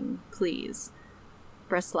dear King, please.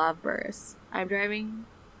 Brestislav Burris. I'm driving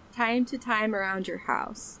time to time around your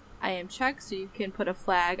house. I am Czech, so you can put a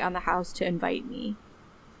flag on the house to invite me."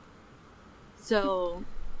 So,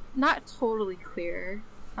 not totally clear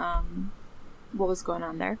what was going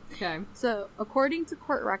on there. Okay. So, according to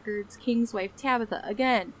court records, King's wife Tabitha,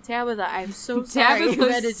 I'm so sorry you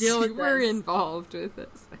had to deal with this. We're involved with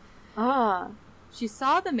this. She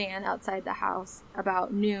saw the man outside the house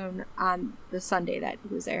about noon on the Sunday that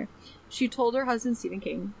he was there. She told her husband Stephen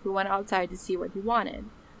King, who went outside to see what he wanted.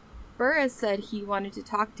 Burris said he wanted to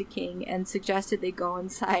talk to King and suggested they go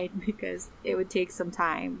inside because it would take some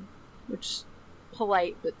time, which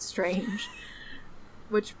polite but strange.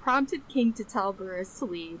 which prompted King to tell Burris to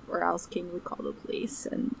leave, or else King would call the police,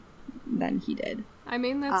 and then he did. I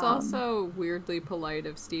mean, that's also weirdly polite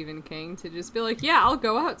of Stephen King to just be like, yeah, I'll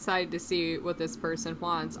go outside to see what this person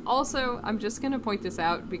wants. Also, I'm just gonna point this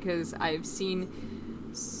out because I've seen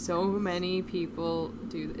so many people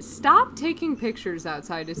do this. Stop taking pictures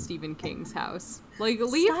outside of Stephen King's house. Like,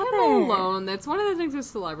 leave him alone. That's one of the things with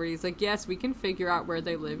celebrities. Like, yes, we can figure out where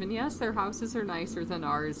they live, and yes, their houses are nicer than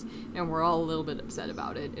ours, and we're all a little bit upset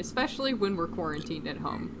about it, especially when we're quarantined at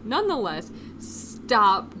home. Nonetheless,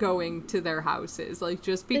 stop going to their houses. Like,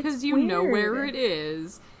 just because you know where it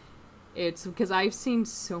is, it's because I've seen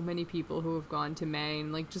so many people who have gone to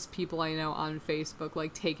Maine, like just people I know on Facebook,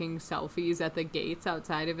 like taking selfies at the gates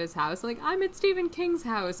outside of his house. Like, I'm at Stephen King's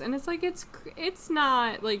house, and it's like, it's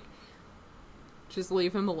not, like, just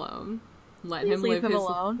leave him alone. Let him live his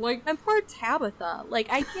alone. Like, and poor Tabitha.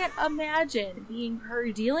 Like, I can't imagine being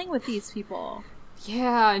her dealing with these people.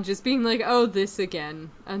 Yeah, and just being like, oh, this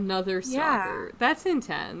again, another stalker. Yeah. That's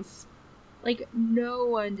intense. Like, no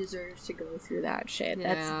one deserves to go through that shit.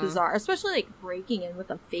 Yeah. That's bizarre. Especially, like, breaking in with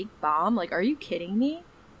a fake bomb. Like, are you kidding me?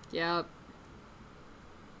 Yep.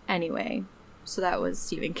 Anyway, so that was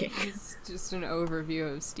Stephen King. It's just an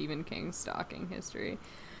overview of Stephen King's stalking history.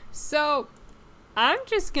 So, I'm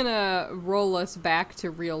just gonna roll us back to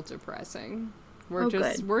real depressing. We're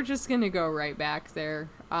just gonna go right back there.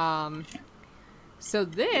 So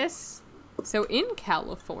in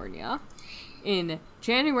California, in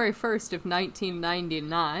January 1st of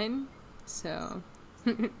 1999, so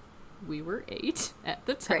we were 8 at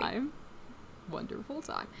the time. Great. Wonderful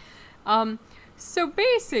time. So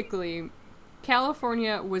basically,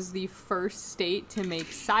 California was the first state to make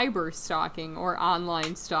cyber stalking or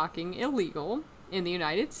online stalking illegal in the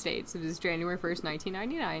United States. It was January 1st,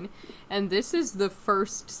 1999, and this is the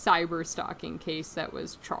first cyber stalking case that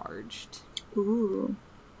was charged. Ooh.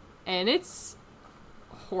 And it's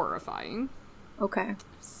horrifying. Okay.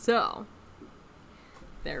 So,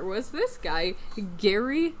 there was this guy,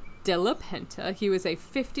 Gary Della Penta. He was a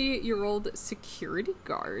 50-year-old security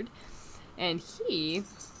guard, and he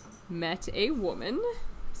met a woman.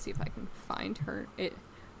 Let's see if I can find her.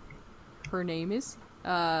 Her name is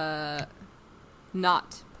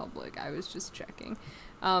not public. I was just checking.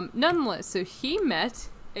 Nonetheless, so he met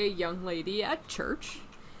a young lady at church,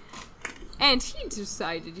 and he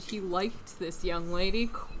decided he liked this young lady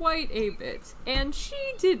quite a bit, and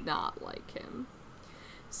she did not like him.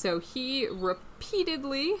 So he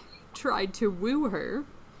repeatedly tried to woo her,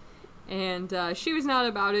 and she was not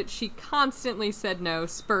about it. She constantly said no,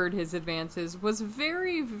 spurred his advances, was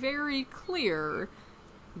very, very clear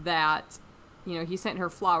that, you know, he sent her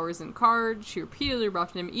flowers and cards. She repeatedly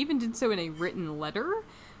rebuffed him, even did so in a written letter.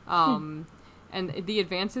 And the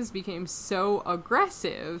advances became so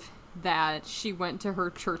aggressive that she went to her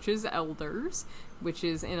church's elders, which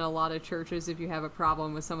is in a lot of churches, if you have a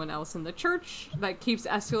problem with someone else in the church that keeps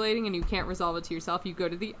escalating and you can't resolve it to yourself, you go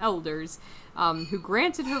to the elders, who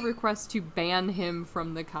granted her request to ban him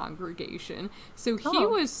from the congregation. So he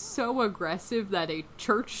was so aggressive that a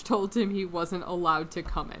church told him he wasn't allowed to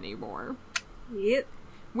come anymore. Yep.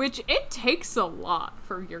 Which, it takes a lot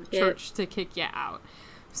for your church to kick you out.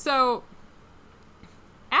 So,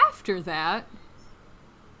 after that,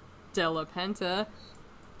 Della Penta,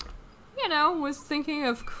 you know, was thinking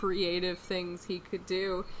of creative things he could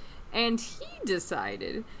do, and he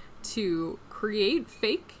decided to create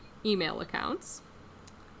fake email accounts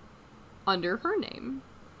under her name.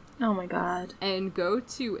 Oh my god. And go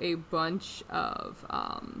to a bunch of,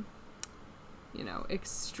 you know,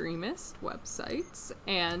 extremist websites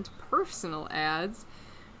and personal ads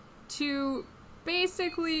to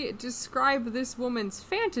basically describe this woman's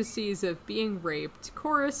fantasies of being raped,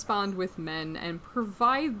 correspond with men, and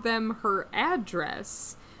provide them her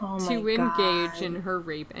address to engage in her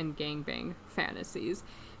rape and gangbang fantasies.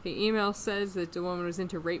 The email says that the woman was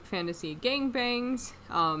into rape fantasy gangbangs,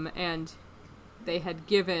 and they had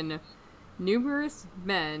given numerous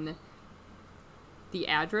men the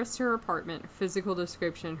address to her apartment, physical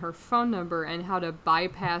description, her phone number, and how to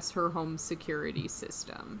bypass her home security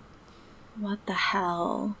system. What the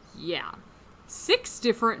hell? Yeah. 6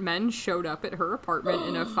 different men showed up at her apartment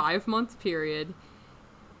in a 5-month period.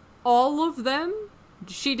 All of them,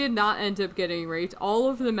 she did not end up getting raped. All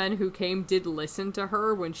of the men who came did listen to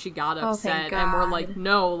her when she got upset and were like,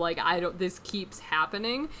 no, like, this keeps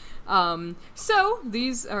happening. So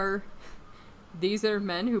these are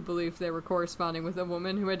men who believed they were corresponding with a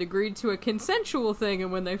woman who had agreed to a consensual thing, and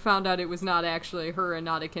when they found out it was not actually her and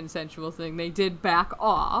not a consensual thing, they did back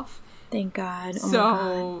off. Thank God.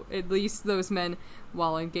 So, at least those men,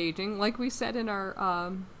 while engaging, like we said in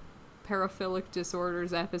our paraphilic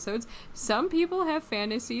disorders episodes. Some people have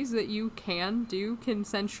fantasies that you can do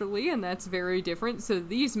consensually, and that's very different. So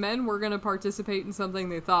these men were going to participate in something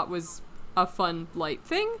they thought was a fun, light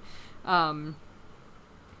thing.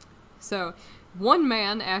 So one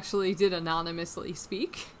man actually did anonymously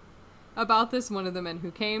speak about this. One of the men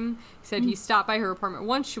who came said he stopped by her apartment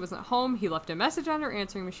once. She wasn't home. He left a message on her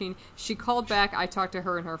answering machine. She called back. I talked to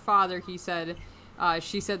her and her father. He said,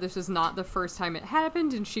 she said this was not the first time it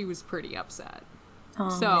happened, and she was pretty upset. Oh,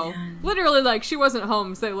 So, man. literally, like, she wasn't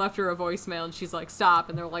home, so they left her a voicemail, and she's like, stop,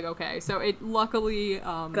 and they're like, okay. So, it luckily,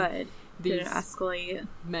 Good. these Didn't escalate.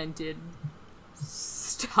 men did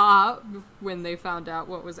stop when they found out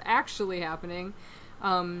what was actually happening.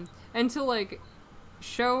 And to, like,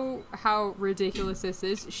 show how ridiculous this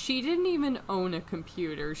is, she didn't even own a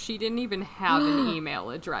computer. She didn't even have an email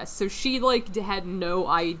address. So she, like, had no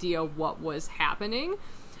idea what was happening.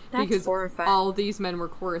 That's because horrifying. all these men were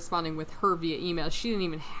corresponding with her via email. She didn't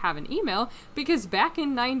even have an email, because back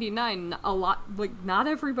in 99, a lot, like, not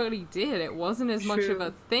everybody did. It wasn't as much of True.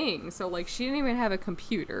 a thing. So, like, she didn't even have a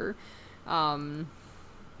computer.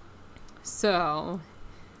 So,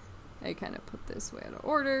 I kind of put this way out of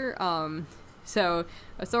order. So,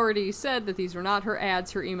 authorities said that these were not her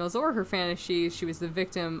ads, her emails, or her fantasies. She was the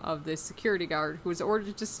victim of this security guard who was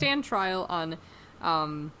ordered to stand trial on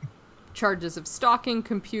charges of stalking,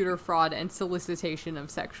 computer fraud, and solicitation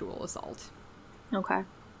of sexual assault. Okay.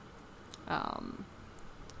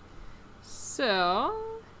 So,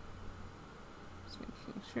 just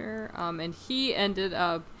making sure. And he ended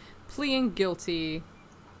up pleading guilty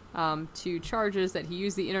to charges that he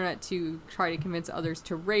used the internet to try to convince others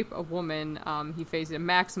to rape a woman. He faced a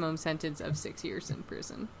maximum sentence of 6 years in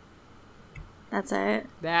prison. That's it.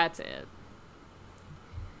 That's it.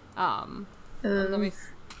 Let me...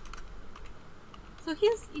 So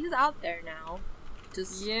he's out there now.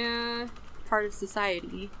 Just Yeah. part of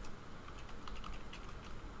society.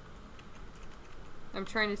 I'm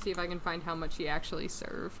trying to see if I can find how much he actually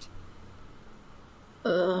served.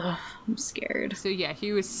 Ugh, I'm scared. So yeah,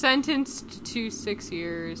 he was sentenced to 6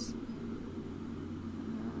 years.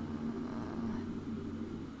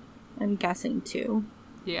 I'm guessing too.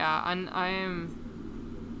 Yeah, and I'm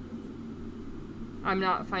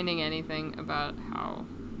not finding anything about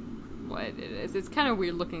what it is. It's kind of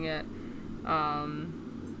weird looking at,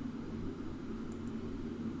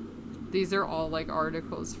 these are all, like,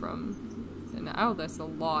 articles from, oh, that's the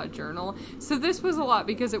Law Journal. So this was a lot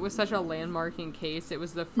because it was such a landmarking case. It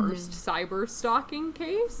was the first cyber stalking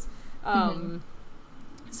case.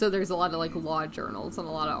 So there's a lot of, like, law journals and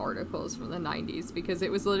a lot of articles from the 90s because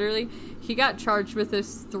it was literally, he got charged with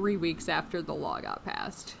this 3 weeks after the law got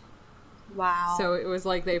passed. Wow. So it was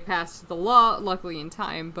like they passed the law, luckily in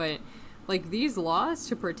time, but, like, these laws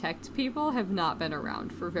to protect people have not been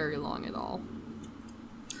around for very long at all.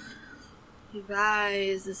 You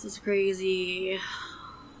guys, this is crazy.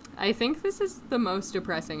 I think this is the most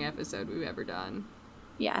depressing episode we've ever done.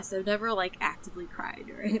 Yes, I've never, like, actively cried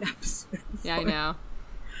during an episode before. Yeah,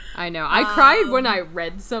 I know. I cried when I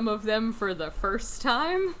read some of them for the first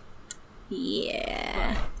time.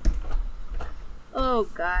 Yeah. Oh,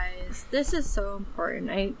 guys, this is so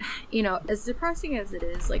important. As depressing as it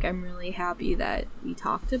is, like, I'm really happy that we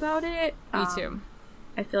talked about it. Me too.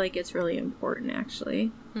 I feel like it's really important,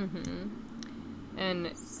 actually.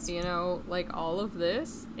 And, like, all of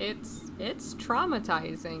this, it's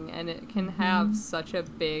traumatizing, and it can have such a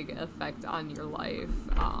big effect on your life.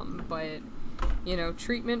 But,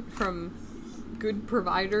 treatment from good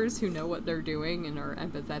providers who know what they're doing and are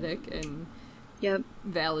empathetic and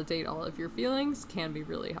validate all of your feelings can be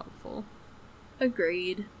really helpful.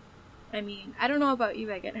 Agreed. I mean, I don't know about you,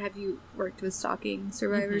 Megan. Have you worked with stalking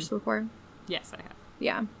survivors before? Yes, I have.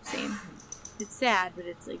 Yeah, same. It's sad, but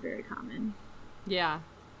it's, like, very common. Yeah.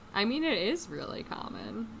 I mean, it is really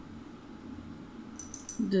common.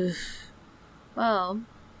 Well,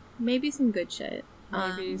 maybe some good shit.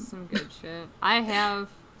 Maybe some good shit. I have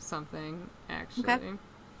something, actually. Okay.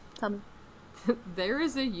 Tell me. There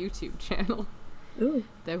is a YouTube channel Ooh.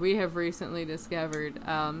 that we have recently discovered,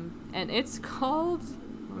 and it's called...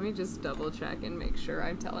 Let me just double check and make sure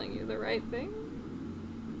I'm telling you the right thing.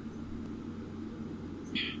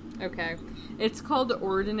 Okay. It's called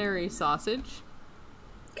Ordinary Sausage.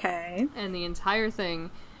 Okay. And the entire thing,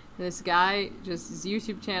 this guy, just his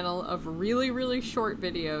YouTube channel of really, really short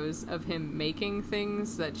videos of him making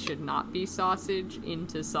things that should not be sausage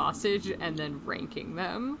into sausage and then ranking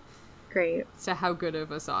them. Great. To how good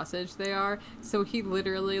of a sausage they are. So he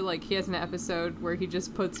literally, like, he has an episode where he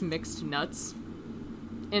just puts mixed nuts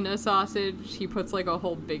in a sausage. He puts, like, a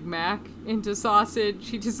whole Big Mac into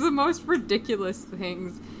sausage. He does the most ridiculous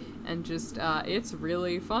things. And just, it's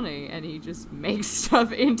really funny, and he just makes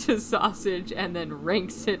stuff into sausage and then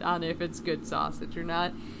ranks it on if it's good sausage or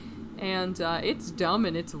not. And it's dumb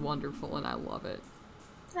and it's wonderful, and I love it.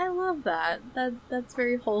 I love that. That's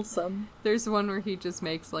very wholesome. There's one where he just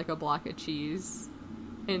makes like a block of cheese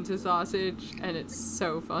into sausage, and it's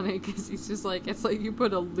so funny because he's just like, it's like you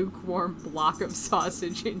put a lukewarm block of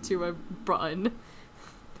sausage into a bun.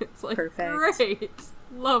 It's like, perfect. Great,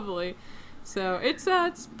 lovely. So it's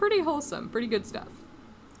pretty wholesome, pretty good stuff.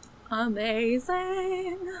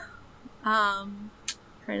 Amazing. Trying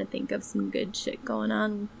to think of some good shit going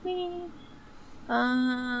on with me,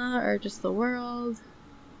 or just the world.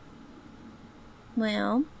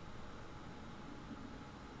 Well,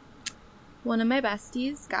 one of my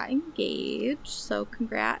besties got engaged, so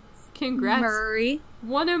congrats. Congrats, Murray.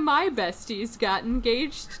 One of my besties got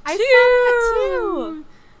engaged too. I saw that too.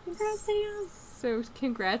 Congrats to you. So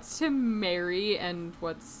congrats to Mary and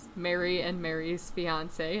Mary's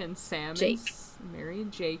fiance, and Sam Jake. and Mary,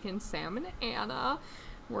 Jake, and Sam and Anna.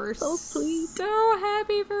 We're So sweet. so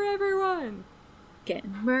happy for everyone.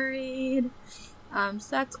 Getting married. So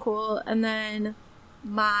that's cool. And then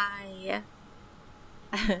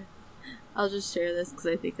I'll just share this because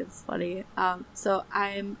I think it's funny. So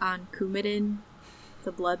I'm on Coumadin,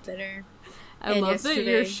 the blood thinner. I love that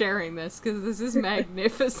you're sharing this because this is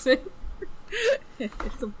magnificent.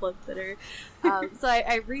 It's a blood thinner. So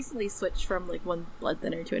I recently switched from like one blood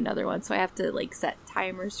thinner to another one, so I have to like set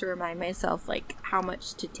timers to remind myself like how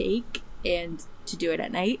much to take and to do it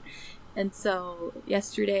at night. And so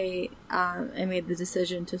yesterday I made the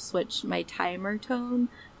decision to switch my timer tone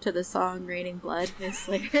to the song Raining Blood by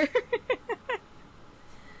Slayer.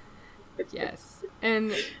 Yes,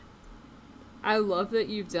 and I love that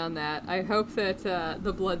you've done that. I hope that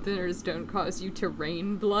the blood thinners don't cause you to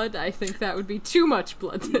rain blood. I think that would be too much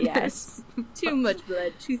blood thinners. Yes. Too much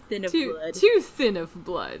blood. Too thin of blood. Too thin of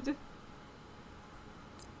blood.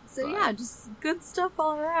 So yeah, just good stuff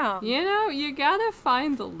all around. You know, you gotta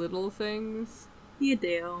find the little things. You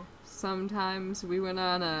do. Sometimes we went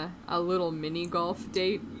on a little mini golf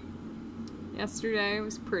date yesterday. It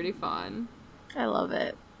was pretty fun. I love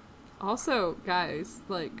it. Also, guys,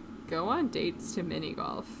 like, go on dates to mini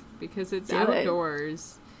golf because it's Do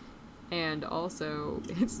outdoors, and also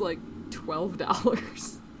it's like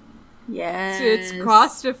 $12. Yes. So it's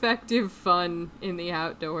cost-effective fun in the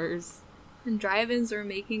outdoors. And drive-ins are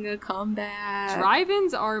making a comeback.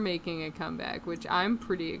 Drive-ins are making a comeback, which I'm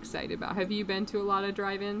pretty excited about. Have you been to a lot of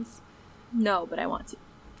drive-ins? No, but I want to.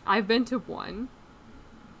 I've been to one,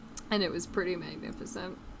 and it was pretty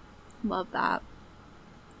magnificent. Love that.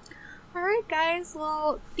 Alright guys,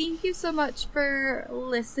 well, thank you so much for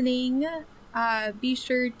listening. Be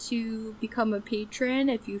sure to become a patron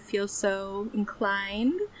if you feel so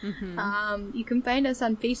inclined. Mm-hmm. You can find us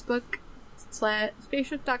on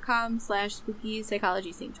Facebook.com/spaceship.com/spooky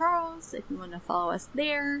psychology St. Charles if you want to follow us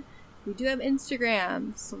there. We do have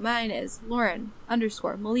Instagram, so mine is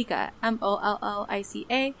Lauren_Malika,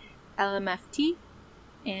 MOLLICA LMFT,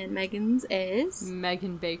 and Megan's is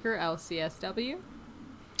Megan Baker, LCSW.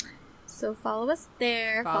 So follow us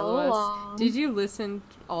there. Follow us. along. Did you listen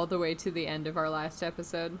all the way to the end of our last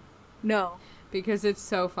episode? No. Because it's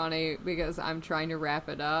so funny, because I'm trying to wrap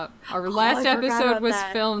it up. Our I last forgot episode about was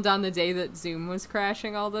that. filmed on the day that Zoom was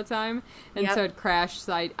crashing all the time. And Yep. so it crashed,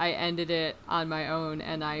 so I ended it on my own,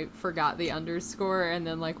 and I forgot the underscore, and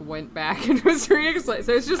then, like, went back and was re-explained.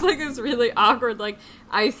 So it's just, like, this really awkward, like,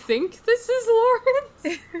 I think this is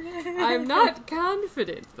Lawrence? I'm not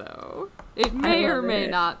confident, though. It may or love may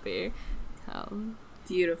it. not be.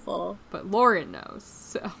 Beautiful. But Lauren knows,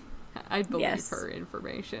 so I believe Yes. her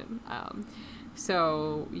information.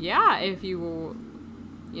 So, yeah, if you,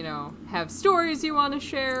 have stories you want to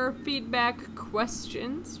share, feedback,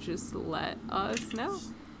 questions, just let us know.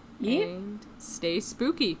 Yep. And stay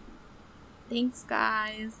spooky. Thanks,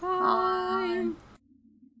 guys. Bye. Bye.